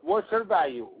 what's their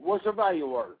value? What's their value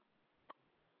worth?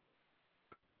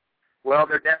 Well,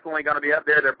 they're definitely going to be up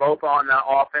there. They're both on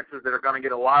offenses that are going to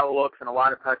get a lot of looks and a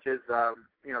lot of touches.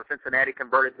 You know, Cincinnati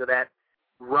converted to that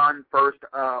run-first,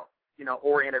 you know,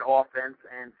 oriented offense,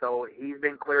 and so he's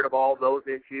been cleared of all those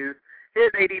issues. His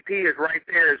ADP is right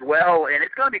there as well, and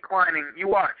it's going to be climbing. You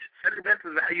watch. Cedric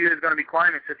Benson's value is going to be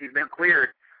climbing since he's been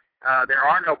cleared. There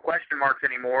are no question marks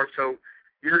anymore, so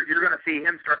you're going to see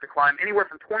him start to climb anywhere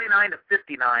from 29 to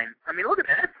 59. I mean, look at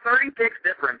that. That's 30 picks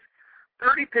difference.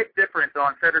 30-pick difference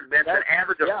on Cedric Benson,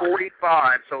 average of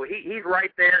 45. So he's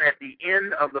right there at the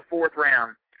end of the fourth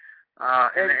round.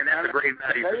 And that's a great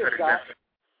value for Cedric Benson.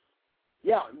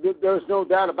 Yeah, there's no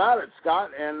doubt about it, Scott.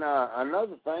 And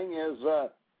another thing is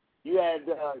you had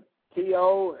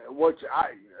T.O., which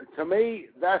to me,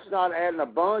 that's not adding a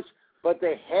bunch, but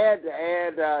they had to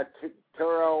add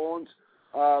Terrell Owens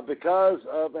because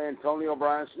of Antonio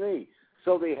Brown's knee.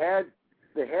 So they had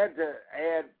to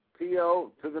add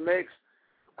T.O. to the mix.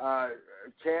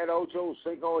 Chad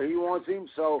Ochocinco, he wants him.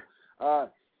 So,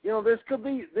 you know, this could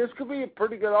be a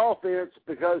pretty good offense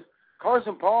because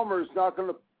Carson Palmer is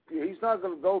he's not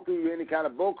going to go through any kind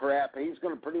of bull crap. He's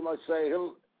going to pretty much say,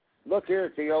 look here,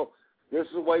 T.O., this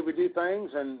is the way we do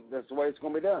things, and that's the way it's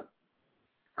going to be done.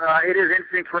 It is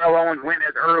interesting Terrell Owens went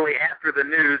as early after the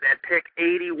news at pick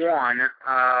 81.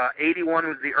 81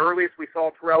 was the earliest we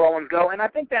saw Terrell Owens go, and I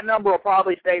think that number will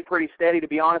probably stay pretty steady, to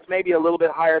be honest, maybe a little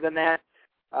bit higher than that.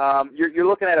 You're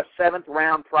looking at a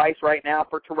seventh-round price right now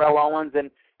for Terrell Owens, and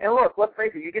look, let's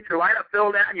face it, you get your lineup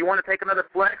filled out, and you want to take another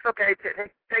flex. Okay,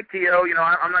 take T.O. You know,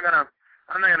 I'm not gonna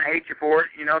hate you for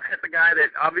it. You know, that's a guy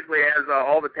that obviously has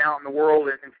all the talent in the world,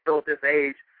 and still at this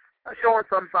age, showing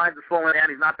some signs of slowing down.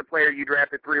 He's not the player you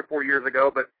drafted 3 or 4 years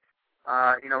ago, but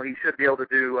you know, he should be able to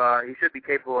do. He should be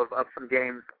capable of some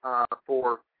games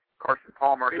for Carson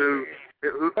Palmer, who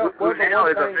now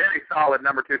is a very solid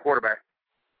number 2 quarterback.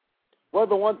 Well,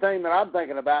 the one thing that I'm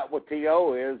thinking about with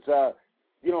T.O. is,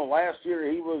 you know, last year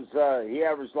he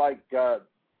averaged like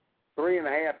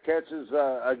 3.5 catches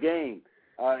a game.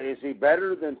 Is he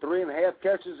better than 3.5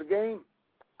 catches a game?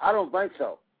 I don't think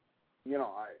so. You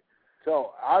know,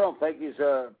 so I don't think he's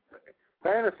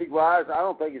fantasy-wise, I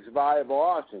don't think he's a viable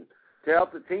option. To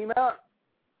help the team out,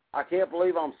 I can't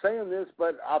believe I'm saying this,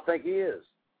 but I think he is.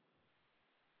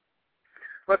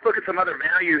 Let's look at some other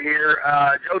value here.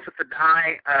 Joseph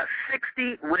Adai,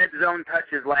 60 red zone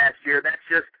touches last year. That's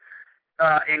just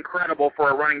incredible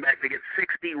for a running back to get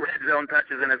 60 red zone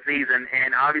touches in a season.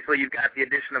 And obviously you've got the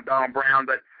addition of Donald Brown.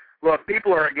 But, look,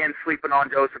 people are, again, sleeping on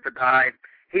Joseph Adai.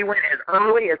 He went as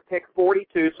early as pick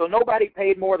 42, so nobody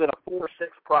paid more than a 4-6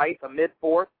 price, a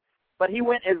mid-4th. but he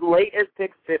went as late as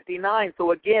pick 59.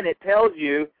 So, again, it tells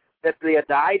you that the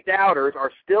Adai doubters are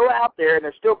still out there and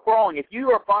they're still crawling. If you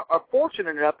are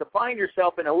fortunate enough to find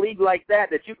yourself in a league like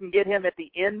that you can get him at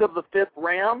the end of the 5th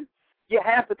round, you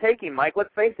have to take him, Mike.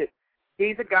 Let's face it.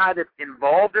 He's a guy that's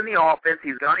involved in the offense.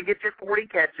 He's going to get you 40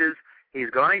 catches. He's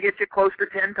going to get you close to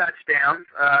 10 touchdowns,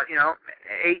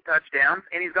 8 touchdowns,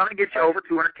 and he's going to get you over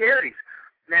 200 carries.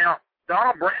 Now,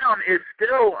 Donald Brown is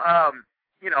still,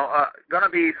 going to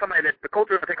be somebody that the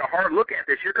Colts are going to take a hard look at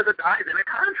this year because Adai's in a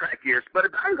contract year. But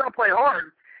Adai's going to play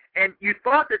hard, and you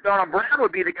thought that Donald Brown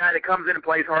would be the guy that comes in and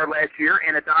plays hard last year,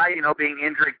 and Adai, being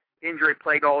injury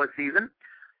plagued all this season.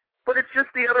 But it's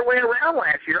just the other way around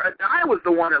last year. Adai was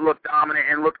the one that looked dominant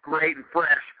and looked great and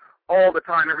fresh all the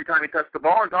time, every time he touched the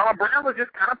ball, and Donald Brown was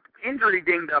just kind of injury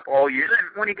dinged up all year. And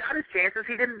when he got his chances,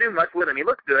 he didn't do much with him. He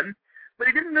looked good, but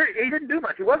he didn't do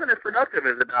much. He wasn't as productive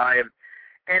as Adai.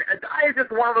 And Adai is just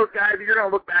one of those guys that you're going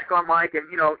to look back on, Mike, and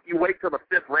you wait till the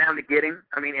 5th round to get him.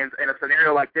 I mean, in a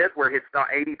scenario like this where his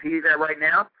ADP is at right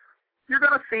now, you're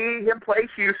going to see him play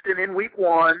Houston in Week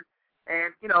 1,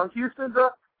 and Houston's a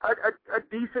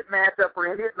decent matchup for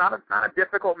him. It's not a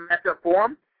difficult matchup for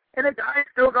him. And the guy's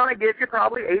still going to get you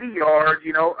probably 80 yards.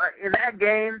 In that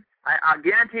game, I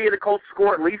guarantee you the Colts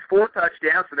score at least 4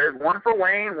 touchdowns. So there's one for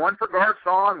Wayne, one for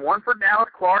Garcon, one for Dallas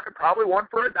Clark, and probably one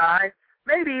for Adai,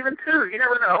 maybe even 2. You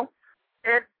never know.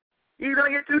 And he's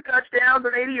going to get 2 touchdowns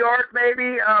and 80 yards,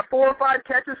 maybe 4 or 5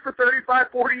 catches for 35,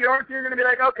 40 yards. And you're going to be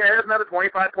like, okay, there's another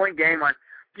 25-point game. I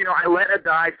let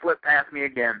Adai slip past me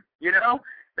again.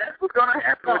 That's what's going to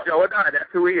happen with Joe Adai. That's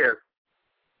who he is.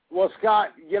 Well,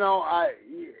 Scott, it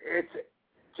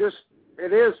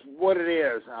is what it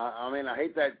is. I mean, I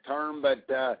hate that term, but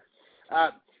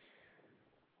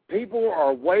people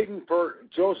are waiting for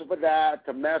Joseph Adai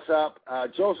to mess up.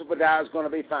 Joseph Adai is going to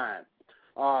be fine.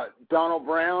 Donald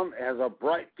Brown has a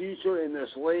bright future in this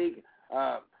league.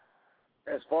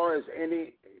 As far as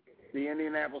the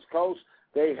Indianapolis Colts,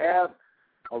 they have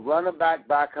a running back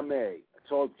by committee.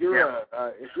 So if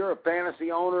you're a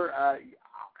fantasy owner,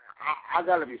 I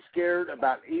got to be scared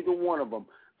about either one of them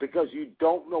because you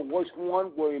don't know which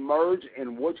one will emerge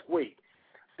in which week.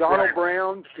 Donald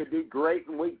Brown could do great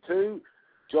in Week 2.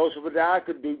 Joseph Adai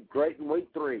could do great in Week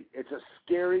 3. It's a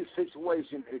scary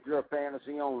situation if you're a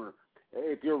fantasy owner.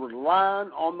 If you're relying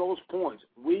on those points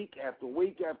week after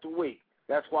week after week,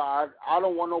 that's why I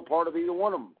don't want no part of either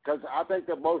one of them because I think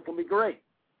they're both going to be great.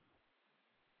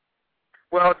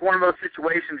 Well, it's one of those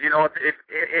situations, if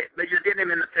you're getting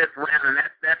him in the 5th round, and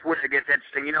that's where it gets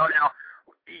interesting. Now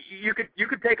you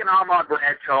could take an Ahmad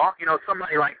Bradshaw,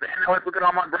 somebody like that. Now let's look at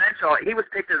Ahmad Bradshaw. He was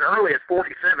picked as early as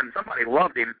 47. Somebody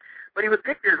loved him, but he was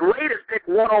picked as late as pick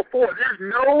 104. There's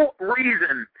no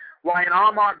reason why an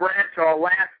Ahmad Bradshaw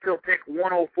lasts till pick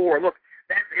 104. Look,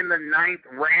 that's in the 9th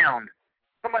round.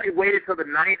 Somebody waited till the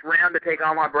 9th round to take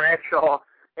Ahmad Bradshaw,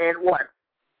 and what?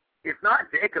 It's not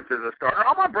Jacobs as a starter.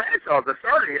 Ahmad Bradshaw is a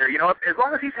starter here. As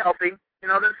long as he's healthy,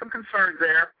 there's some concerns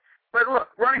there. But look,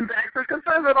 running backs, there's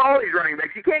concerns with all these running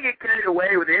backs. You can't get carried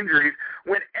away with injuries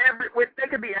when they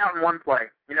could be out in one play.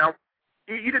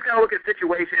 You just got to look at the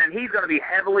situation, and he's going to be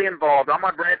heavily involved.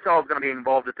 Ahmad Bradshaw is going to be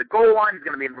involved at the goal line. He's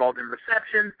going to be involved in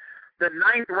receptions. The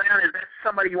 9th round is that's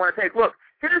somebody you want to take. Look,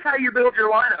 here's how you build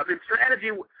your lineup. In strategy,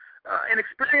 an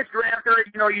experienced drafter,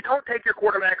 you don't take your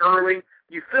quarterback early.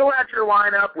 You fill out your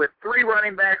lineup with 3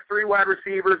 running backs, 3 wide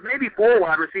receivers, maybe 4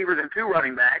 wide receivers and 2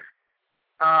 running backs.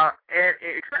 And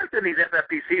except in these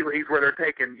FFPC leagues where they're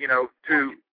taking,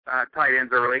 2 tight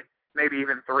ends early, maybe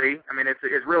even 3. I mean,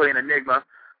 it's really an enigma.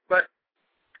 But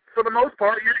for the most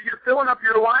part, you're filling up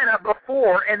your lineup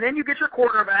before, and then you get your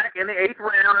quarterback in the 8th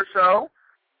round or so.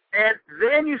 And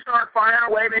then you start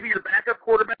firing away maybe your backup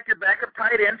quarterback, your backup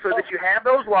tight end, so that you have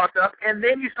those locked up, and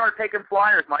then you start taking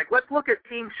flyers, Mike. Let's look at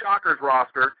Team Shocker's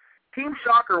roster. Team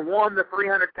Shocker won the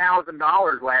 $300,000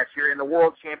 last year in the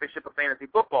World Championship of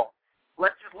Fantasy Football.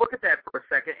 Let's just look at that for a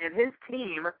second. And his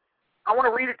team, I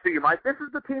want to read it to you, Mike. This is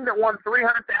the team that won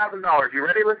 $300,000. You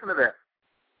ready? Listen to this.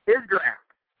 His draft,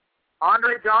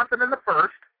 Andre Johnson in the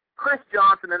 1st, Chris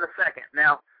Johnson in the 2nd.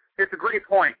 Now, it's a great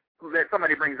point that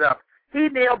somebody brings up. He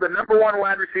nailed the number 1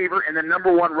 wide receiver and the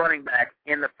number 1 running back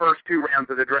in the first 2 rounds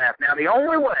of the draft. Now, the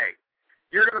only way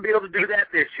you're going to be able to do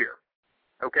that this year,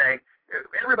 okay,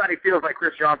 everybody feels like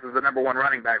Chris Johnson is the number 1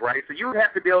 running back, right? So you would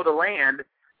have to be able to land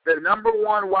the number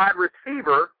 1 wide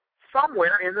receiver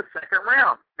somewhere in the 2nd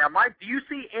round. Now, Mike, do you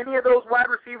see any of those wide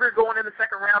receivers going in the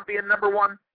 2nd round being number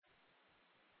 1?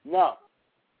 No.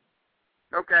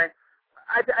 Okay.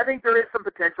 I think there is some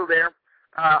potential there.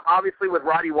 Obviously, with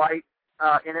Roddy White,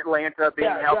 in Atlanta,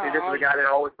 being healthy, this is a guy that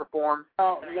always performs.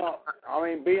 No. I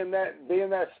mean, being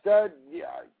that stud,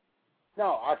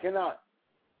 No, I cannot.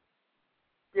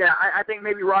 Yeah, I think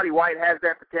maybe Roddy White has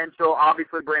that potential.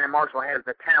 Obviously, Brandon Marshall has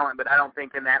the talent, but I don't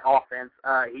think in that offense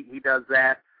he does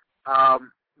that.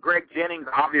 Greg Jennings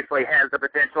obviously has the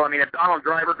potential. I mean, if Donald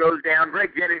Driver goes down,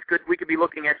 Greg Jennings we could be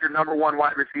looking at your number one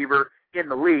wide receiver in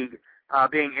the league,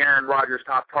 being Aaron Rodgers'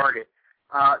 top target.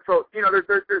 So, you know,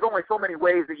 there's only so many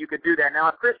ways that you could do that. Now,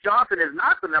 if Chris Johnson is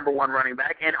not the number one running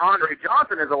back and Andre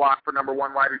Johnson is a lock for number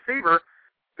one wide receiver,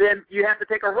 then you have to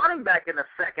take a running back in the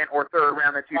second or third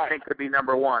round that you think could be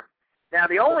number one. Now,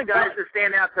 the only guys that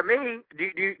stand out to me, do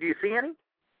you see any?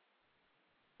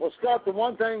 Well, Scott, the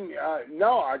one thing,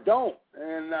 no, I don't.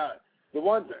 And the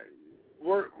one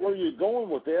where you're going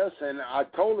with this, and I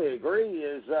totally agree,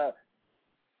 is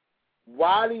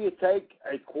why do you take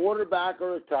a quarterback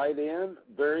or a tight end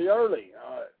very early?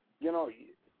 You know,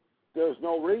 there's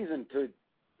no reason to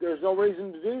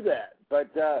do that. But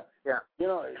you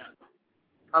know,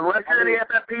 unless you're in the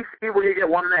FFPC where you get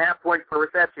 1.5 points per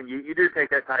reception, you do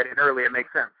take that tight end early. It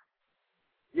makes sense.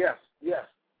 Yes.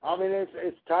 I mean,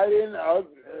 it's tight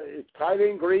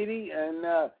end greedy,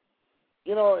 and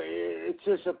you know, it's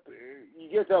just you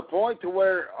get to a point to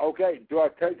where, okay, do I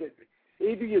take it?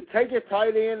 Either you take a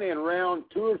tight end in round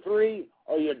 2 or 3,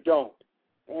 or you don't.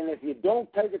 And if you don't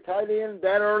take a tight end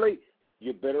that early,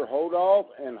 you better hold off,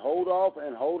 and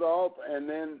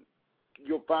then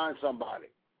you'll find somebody.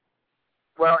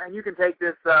 Well, and you can take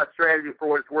this strategy for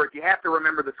what it's worth. You have to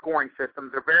remember the scoring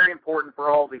systems. They're very important for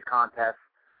all these contests.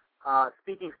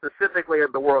 Speaking specifically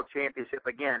of the World Championship,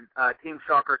 again, Team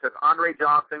Shocker took Andre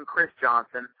Johnson, Chris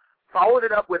Johnson, followed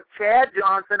it up with Chad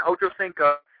Johnson, Ocho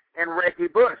Cinco, and Reggie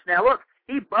Bush. Now, look,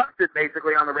 he busted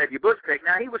basically on the Reggie Bush pick.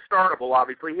 Now, he was startable,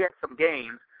 obviously. He had some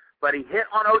games, but he hit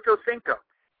on Ocho Cinco.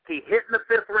 He hit in the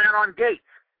 5th round on Gates.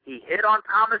 He hit on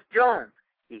Thomas Jones.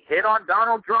 He hit on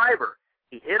Donald Driver.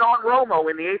 He hit on Romo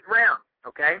in the 8th round,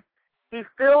 okay? He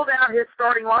filled out his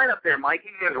starting lineup there, Mike.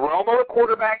 He has Romo at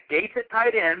quarterback, Gates at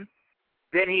tight end.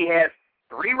 Then he has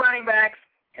 3 running backs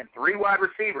and 3 wide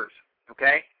receivers,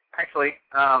 okay? Actually,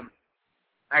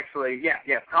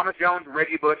 Thomas Jones,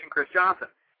 Reggie Bush, and Chris Johnson.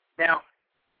 Now,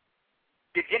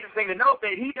 it's interesting to note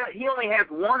that he only has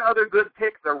one other good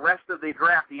pick the rest of the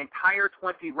draft, the entire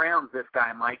 20 rounds, this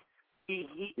guy, Mike.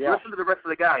 Listen to the rest of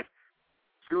the guys.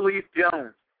 Julius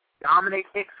Jones, Dominic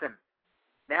Hickson.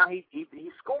 Now he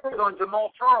scores on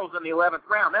Jamal Charles in the 11th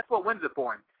round. That's what wins it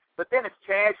for him. But then it's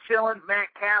Chad Schillen,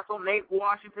 Matt Castle, Nate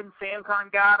Washington, Sam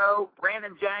Congato,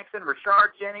 Brandon Jackson,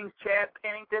 Rashard Jennings, Chad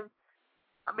Pennington.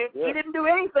 I mean, he didn't do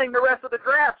anything the rest of the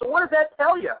draft. So what does that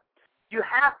tell you? You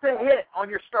have to hit on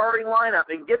your starting lineup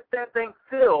and get that thing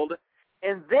filled,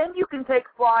 and then you can take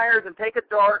flyers and take a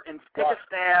dart and take a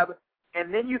stab,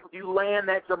 and then you land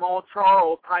that Jamal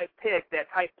Charles type pick, that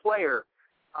type player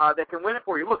that can win it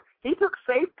for you. Look, he took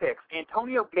safe picks.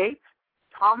 Antonio Gates,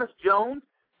 Thomas Jones,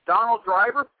 Donald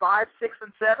Driver, 5, 6,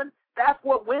 and 7. That's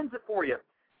what wins it for you.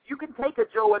 You can take a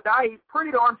Joe Adai. He's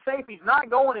pretty darn safe. He's not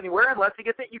going anywhere unless he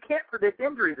gets it. You can't predict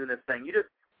injuries in this thing. You just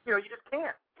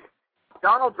can't.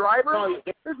 Donald Driver,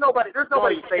 there's nobody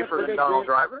safer than Donald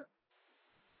Driver.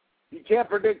 You can't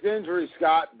predict injuries,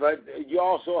 Scott, but you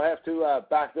also have to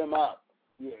back them up.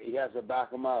 He has to back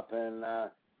them up, and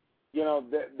you know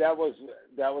that was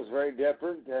very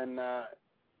different, and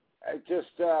it just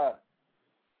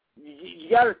you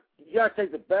got to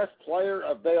take the best player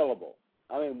available.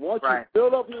 I mean, once you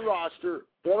build up your roster,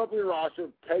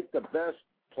 take the best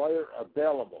player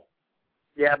available.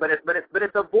 Yeah, but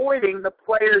it's avoiding the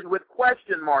players with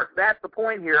question marks. That's the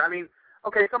point here. I mean,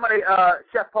 okay, somebody,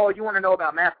 Chef Paul, you want to know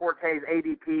about Matt Forte's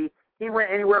ADP? He went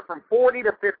anywhere from 40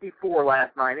 to 54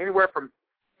 last night, anywhere from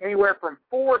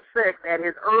 4-6 at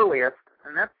his earliest,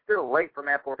 and that's still late for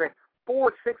Matt Forte.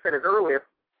 4-6 at his earliest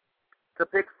to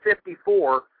pick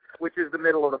 54, which is the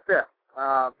middle of the 5th.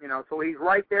 So he's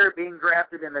right there being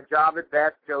drafted in the Javid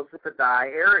Best, Joseph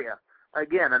Adai area.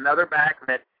 Again, another back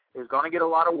that is going to get a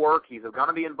lot of work. He's going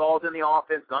to be involved in the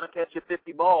offense, going to catch you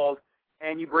 50 balls,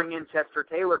 and you bring in Chester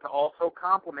Taylor to also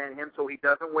complement him so he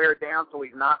doesn't wear it down, so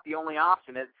he's not the only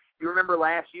option. You remember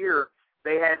last year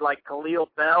they had like Khalil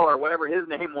Bell or whatever his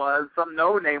name was, some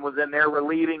no-name was in there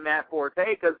relieving Matt Forte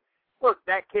because, look,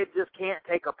 that kid just can't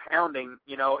take a pounding,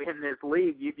 in this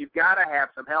league. You've got to have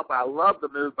some help. I love the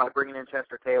move by bringing in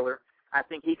Chester Taylor. I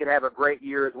think he could have a great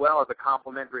year as well as a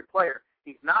complimentary player.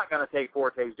 He's not going to take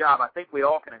Forte's job. I think we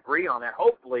all can agree on that.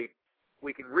 Hopefully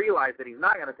we can realize that he's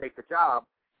not going to take the job.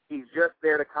 He's just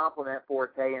there to complement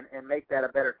Forte and make that a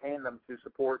better tandem to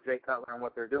support Jay Cutler and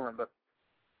what they're doing. But,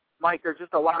 Mike, there's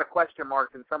just a lot of question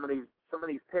marks in some of these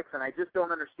picks, and I just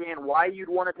don't understand why you'd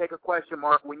want to take a question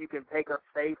mark when you can take a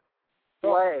safe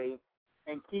play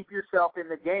and keep yourself in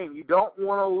the game. You don't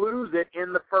want to lose it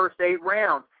in the first 8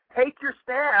 rounds. Take your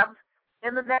stabs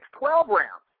in the next 12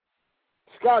 rounds.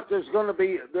 Scott, there's going to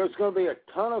be a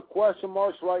ton of question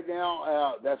marks right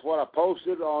now. That's what I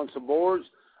posted on some boards.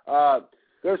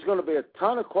 There's going to be a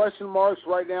ton of question marks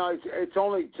right now. It's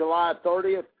only July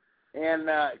 30th, and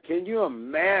can you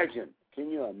imagine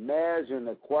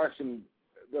the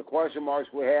question marks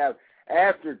we have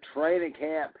after training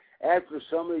camp, after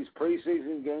some of these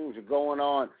preseason games are going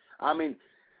on? I mean,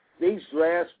 these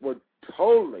drafts would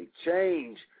totally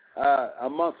change a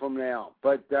month from now,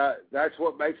 but that's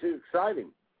what makes it exciting.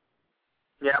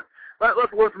 Yeah,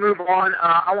 let's move on.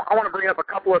 I want to bring up a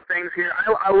couple of things here.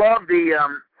 I love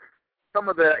some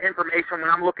of the information when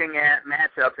I'm looking at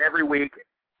matchups every week.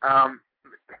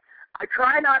 I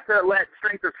try not to let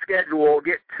strength of schedule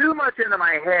get too much into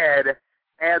my head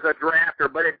as a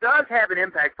drafter, but it does have an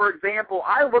impact. For example,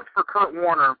 I looked for Kurt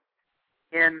Warner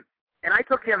and I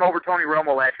took him over Tony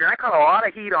Romo last year. And I caught a lot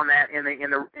of heat on that in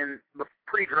the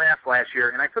pre-draft last year,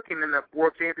 and I took him in the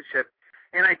World Championship.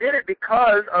 And I did it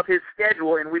because of his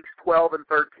schedule in weeks 12 and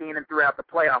 13 and throughout the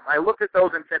playoffs. I looked at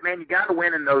those and said, man, you got to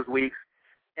win in those weeks.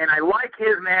 And I like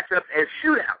his matchups as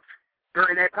shootouts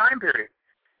during that time period.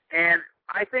 And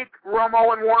I think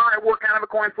Romo and Warner were kind of a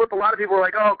coin flip. A lot of people were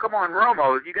like, oh, come on,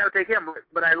 Romo, you got to take him.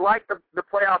 But I like the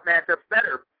playoff matchups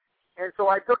better. And so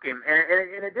I took him,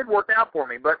 and it did work out for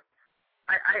me. But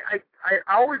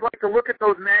I always like to look at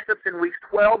those matchups in weeks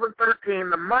 12 and 13,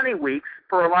 the money weeks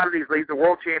for a lot of these leagues, the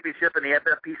World Championship and the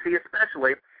FFPC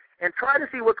especially, and try to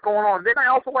see what's going on. Then I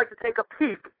also like to take a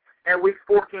peek at weeks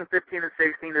 14, 15, and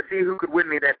 16 to see who could win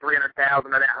me that $300,000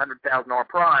 or that $100,000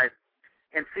 prize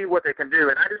and see what they can do.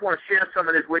 And I just want to share some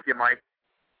of this with you, Mike.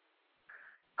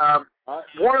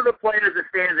 One of the players that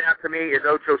stands out to me is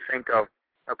Ocho Cinco,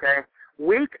 okay?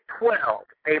 Week 12,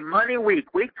 a money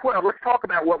week. Week 12, let's talk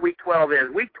about what Week 12 is.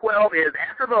 Week 12 is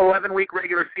after the 11-week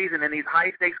regular season in these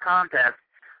high-stakes contests,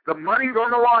 the money's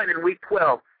on the line in Week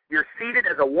 12. You're seeded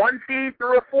as a 1 seed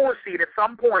through a 4 seed at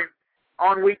some point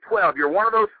on Week 12. You're one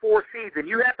of those 4 seeds, and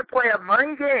you have to play a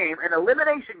money game, an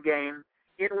elimination game,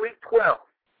 in Week 12.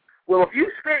 Well, if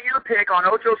you spent your pick on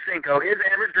Ocho Cinco, his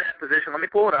average draft position, let me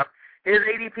pull it up, his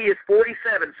ADP is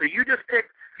 47, so you just spent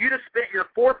your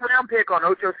 4th-round pick on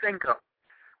Ocho Cinco.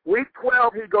 Week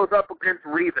 12, he goes up against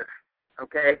Revis,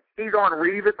 okay? He's on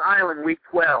Revis Island Week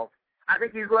 12. I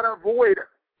think he's going to avoid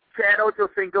Chad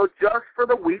Ochocinco just for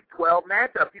the Week 12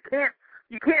 matchup. You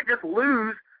can't just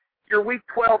lose your Week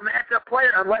 12 matchup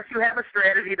player unless you have a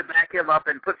strategy to back him up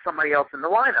and put somebody else in the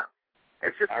lineup.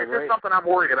 It's just something I'm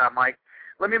worried about, Mike.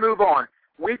 Let me move on.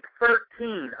 Week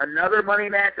 13, another money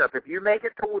matchup. If you make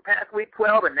it to past Week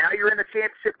 12 and now you're in the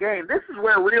championship game, this is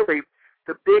where really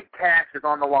the big cash is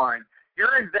on the line.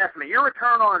 Your investment, your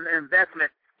return on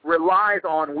investment relies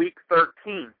on Week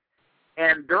 13.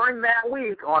 And during that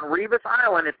week on Revis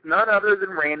Island, it's none other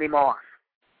than Randy Moss.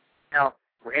 Now,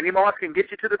 Randy Moss can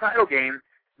get you to the title game,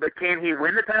 but can he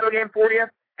win the title game for you?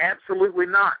 Absolutely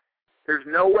not. There's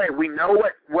no way. We know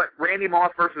what Randy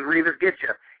Moss versus Revis gets you.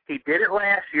 He did it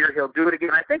last year. He'll do it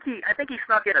again. I think he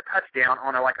snuck in a touchdown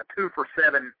on a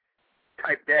 2-for-7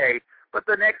 type day. But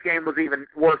the next game was even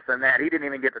worse than that. He didn't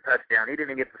even get the touchdown. He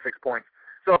didn't even get the 6 points.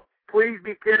 So please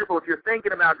be careful if you're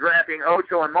thinking about drafting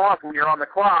Ocho and Moss when you're on the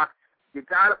clock. You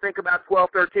got to think about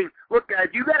 12, 13. Look,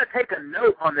 guys, you got to take a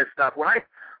note on this stuff. When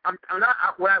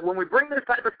we bring this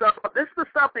type of stuff up, this is the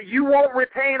stuff that you won't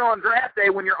retain on draft day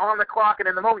when you're on the clock and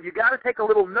in the moment. You got to take a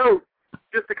little note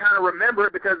just to kind of remember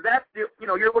it, because that's,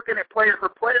 you're looking at player for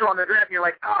player on the draft and you're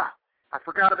like, I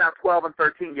forgot about 12 and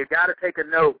 13. You got to take a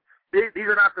note. These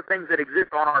are not the things that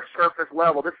exist on our surface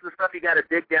level. This is the stuff you got to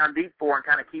dig down deep for and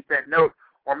kind of keep that note,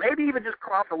 or maybe even just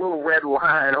cross a little red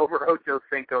line over Ocho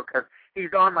Cinco, because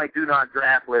he's on my do not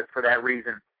draft list for that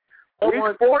reason. Week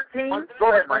 14,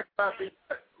 go ahead, Mike.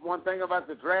 One thing about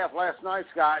the draft last night,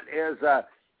 Scott, is, I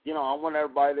want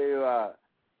everybody to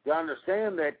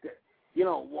understand that,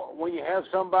 when you have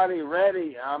somebody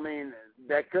ready, I mean,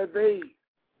 that could be,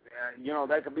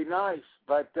 that could be nice,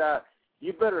 but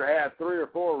you better have 3 or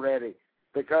 4 ready,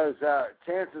 because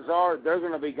chances are they're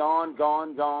going to be gone,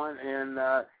 and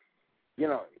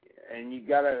and you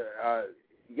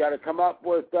gotta come up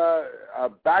with a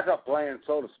backup plan,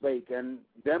 so to speak, and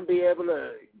then be able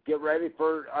to get ready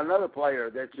for another player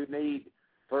that you need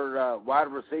for wide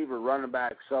receiver, running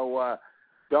back. So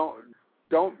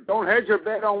don't hedge your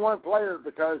bet on one player,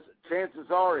 because chances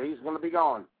are he's going to be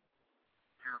gone.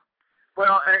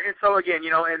 Well, and so again,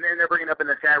 and they're bringing up in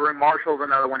the chat room, Marshall's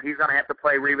another one. He's going to have to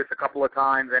play Revis a couple of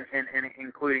times, and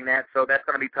including that, so that's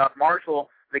going to be tough. Marshall,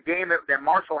 the game that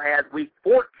Marshall has Week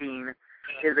 14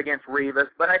 is against Rivas.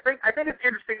 But I think it's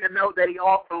interesting to note that he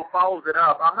also follows it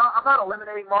up. I'm not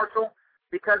eliminating Marshall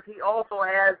because he also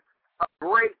has a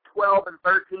great 12 and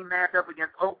 13 matchup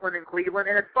against Oakland and Cleveland.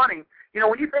 And it's funny,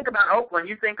 when you think about Oakland,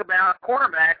 you think about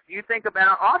cornerbacks, you think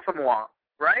about Asamoah,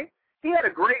 right? He had a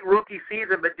great rookie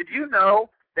season, but did you know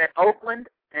that Oakland,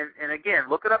 and again,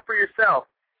 look it up for yourself,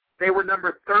 they were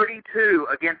number 32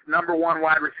 against number 1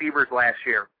 wide receivers last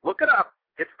year. Look it up.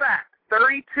 It's fact.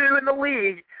 32 in the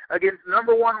league against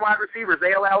number 1 wide receivers.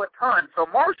 They allow a ton. So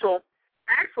Marshall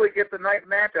actually gets a nice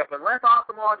matchup, unless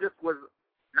Asamoah just was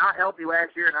not healthy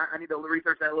last year, and I need to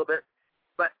research that a little bit.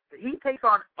 But he takes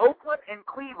on Oakland and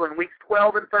Cleveland weeks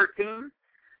 12 and 13.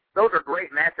 Those are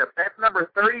great matchups. That's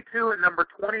number 32 and number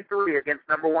 23 against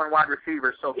number 1 wide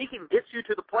receivers. So he can get you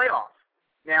to the playoffs.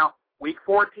 Now, week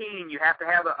 14, you have to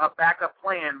have a backup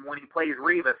plan when he plays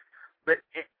Rivas. But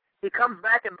he comes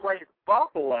back and plays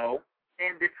Buffalo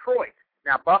and Detroit.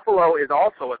 Now, Buffalo is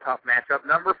also a tough matchup,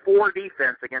 number 4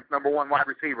 defense against number 1 wide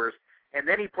receivers. And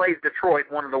then he plays Detroit,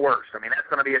 one of the worst. I mean, that's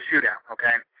going to be a shootout,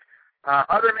 okay?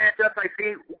 Other matchups I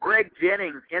see, Greg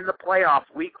Jennings in the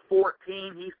playoffs, week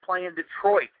 14, he's playing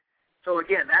Detroit. So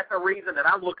again, that's a reason that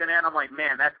I'm looking at. I'm like,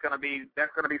 man, that's going to be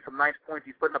some nice points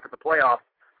he's putting up at the playoffs.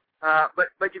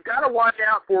 But you've got to watch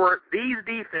out for these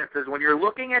defenses when you're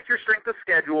looking at your strength of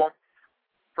schedule.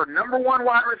 For number 1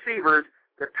 wide receivers,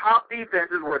 the top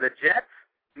defenses were the Jets,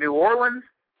 New Orleans,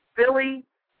 Philly,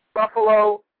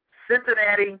 Buffalo,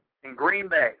 Cincinnati, and Green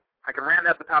Bay. I can round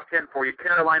out the top 10 for you.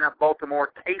 Carolina,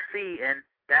 Baltimore, KC, and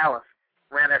Dallas.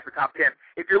 Round out the top 10.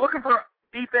 If you're looking for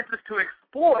defenses to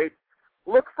exploit,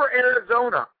 look for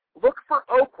Arizona. Look for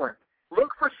Oakland. Look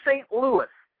for St. Louis.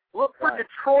 Look for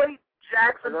Detroit,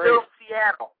 Jacksonville,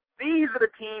 Seattle. These are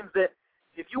the teams that,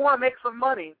 if you want to make some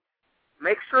money,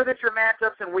 make sure that your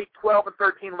matchups in week 12 and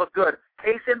 13 look good.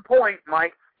 Case in point,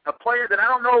 Mike, a player that I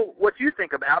don't know what you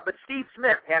think about, but Steve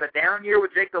Smith had a down year with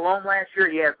Jake Delhomme last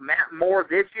year. He has Matt Moore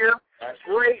this year.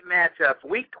 Great matchups.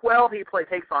 Week 12, he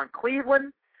takes on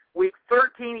Cleveland. Week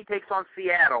 13, he takes on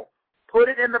Seattle. Put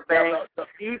it in the bank.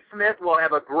 Steve Smith will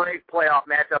have a great playoff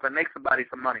matchup and make somebody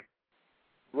some money.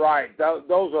 Right.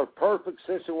 Those are perfect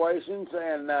situations,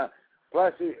 and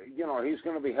plus, he's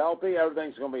going to be healthy.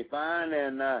 Everything's going to be fine,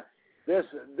 and this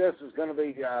is going to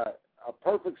be a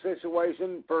perfect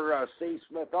situation for Steve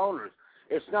Smith owners.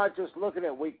 It's not just looking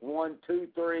at week 1, 2,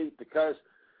 3, because,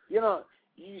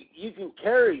 you can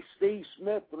carry Steve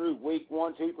Smith through week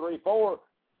 1, 2, 3, 4,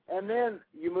 and then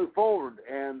you move forward,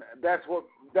 and that's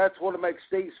what makes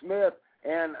Steve Smith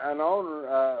and an owner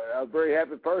a very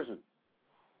happy person.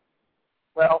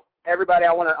 Well, everybody,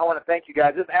 I want to thank you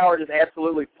guys. This hour just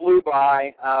absolutely flew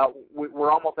by. We're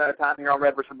almost out of time here on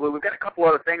Red vs. Blue. We've got a couple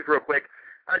other things real quick.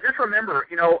 Just remember,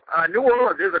 New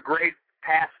Orleans is a great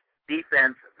pass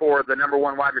defense for the number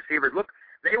 1 wide receivers. Look,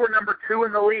 they were number 2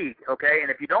 in the league, okay?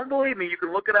 And if you don't believe me, you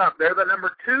can look it up. They're the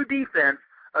number 2 defense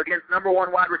against number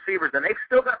 1 wide receivers, and they've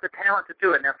still got the talent to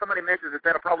do it. Now, somebody mentions that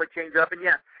that'll probably change up, and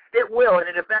yes, it will.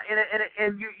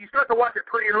 And you start to watch it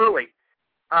pretty early.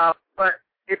 But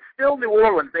it's still New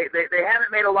Orleans. They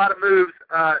haven't made a lot of moves,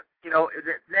 in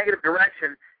negative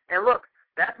direction. And look,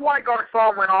 that's why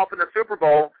Garcon went off in the Super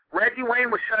Bowl. Reggie Wayne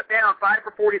was shut down 5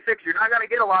 for 46. You're not going to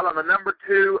get a lot on the number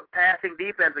 2 passing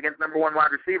defense against number 1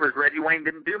 wide receivers. Reggie Wayne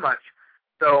didn't do much.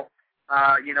 So,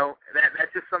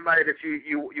 that's just somebody that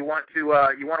you want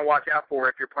to watch out for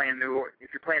if you're playing New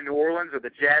Orleans or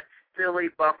the Jets, Philly,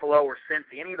 Buffalo, or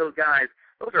Cincy. Any of those guys,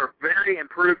 those are very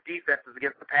improved defenses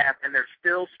against the pass, and they're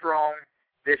still strong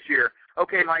this year.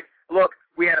 Okay, Mike, look,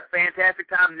 we had a fantastic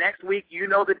time. Next week, you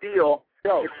know the deal.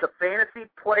 It's the Fantasy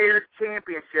Players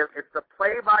Championship. It's the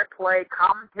play-by-play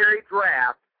commentary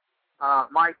draft.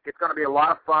 Mike, it's going to be a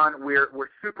lot of fun. We're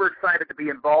super excited to be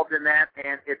involved in that,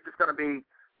 and it's just going to be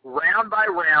round by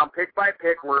round, pick by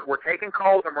pick. We're taking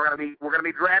calls, and we're going to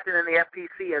be drafting in the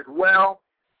FPC as well.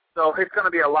 So it's going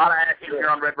to be a lot of action here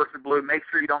on Red vs. Blue. Make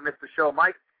sure you don't miss the show,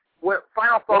 Mike. What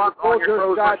final thoughts on your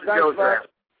pros versus Joe's draft?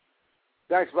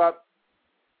 Thanks, Bob.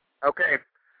 Okay.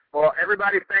 Well,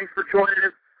 everybody, thanks for joining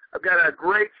us. I've got a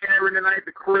great chat room tonight.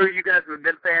 The crew, you guys have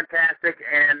been fantastic,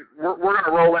 and we're going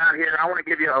to roll out here. I want to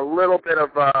give you a little bit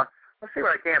of let's see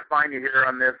what I can't find you here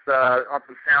on this on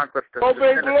some sound clips. Oh,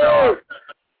 big blue!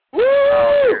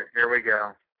 Woo! Here we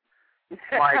go.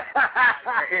 Mike,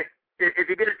 if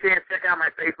you get a chance, check out my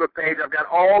Facebook page. I've got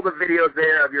all the videos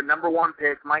there of your number 1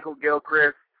 picks, Michael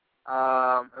Gilchrist. Who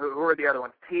are the other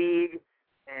ones? Teague,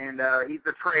 and he's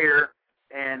the trader.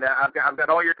 And I've got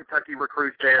all your Kentucky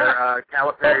recruits there,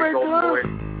 Calipari, Golden Boy.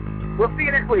 We'll see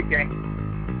you next week, gang.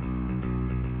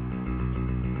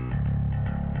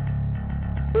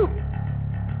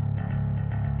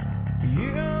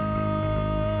 Yeah.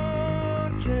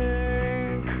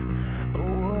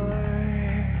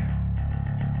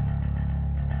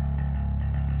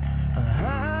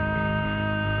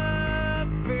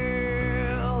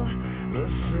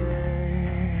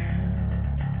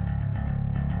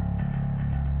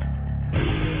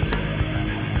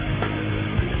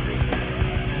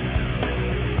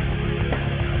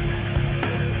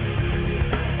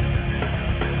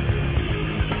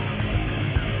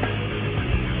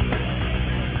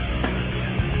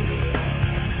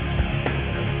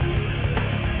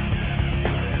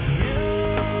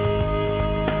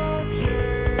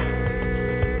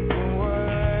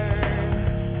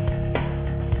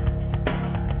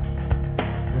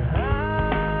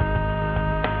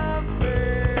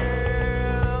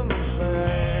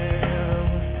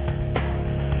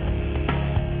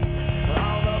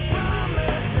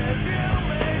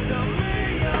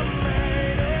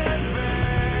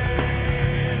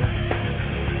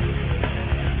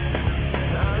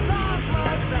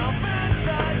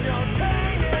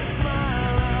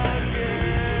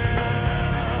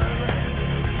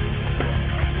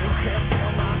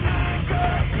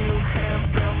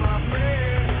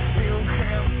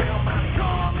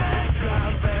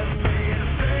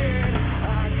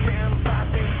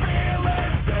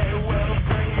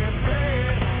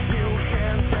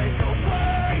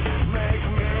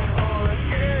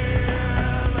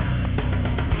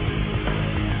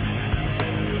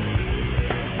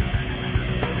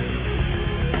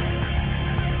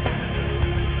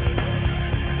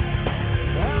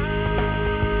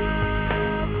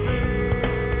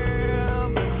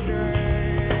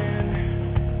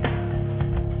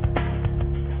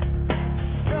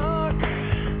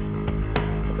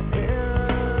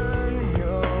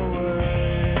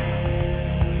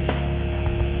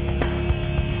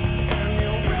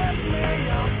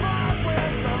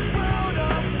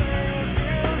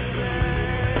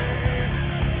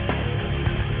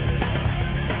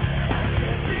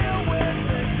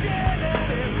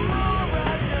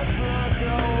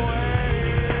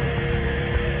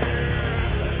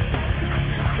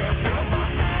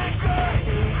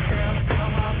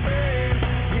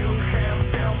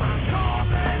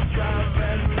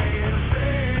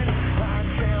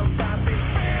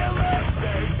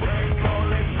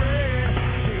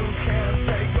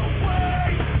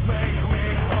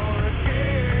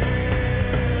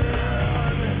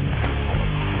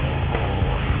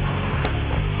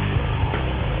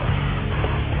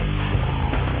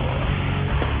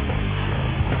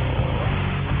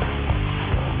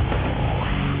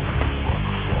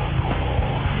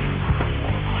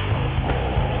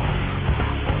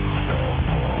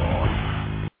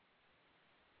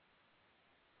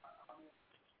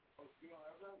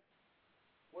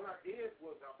 What I did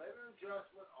was I made an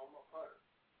adjustment on my putter.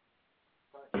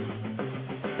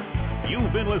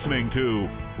 You've been listening to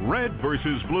Red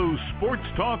vs. Blue Sports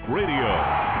Talk Radio,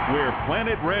 where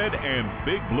Planet Red and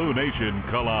Big Blue Nation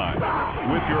collide.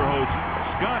 With your hosts,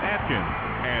 Scott Atkins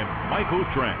and Michael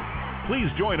Trent. Please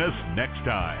join us next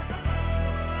time.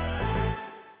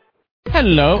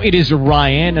 Hello, it is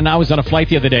Ryan, and I was on a flight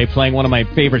the other day playing one of my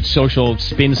favorite social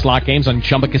spin slot games on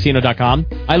ChumbaCasino.com.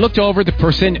 I looked over the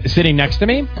person sitting next to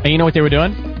me, and you know what they were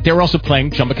doing? They were also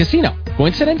playing Chumba Casino.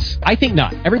 Coincidence? I think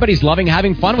not. Everybody's loving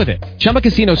having fun with it. Chumba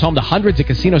Casino is home to hundreds of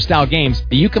casino-style games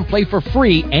that you can play for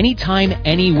free anytime,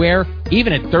 anywhere,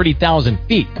 even at 30,000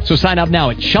 feet. So sign up now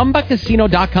at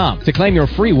ChumbaCasino.com to claim your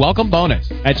free welcome bonus.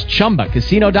 That's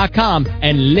ChumbaCasino.com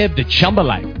and live the Chumba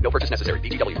life. No purchase necessary.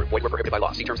 VGW. Void where prohibited by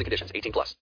law. See terms and conditions. 18+.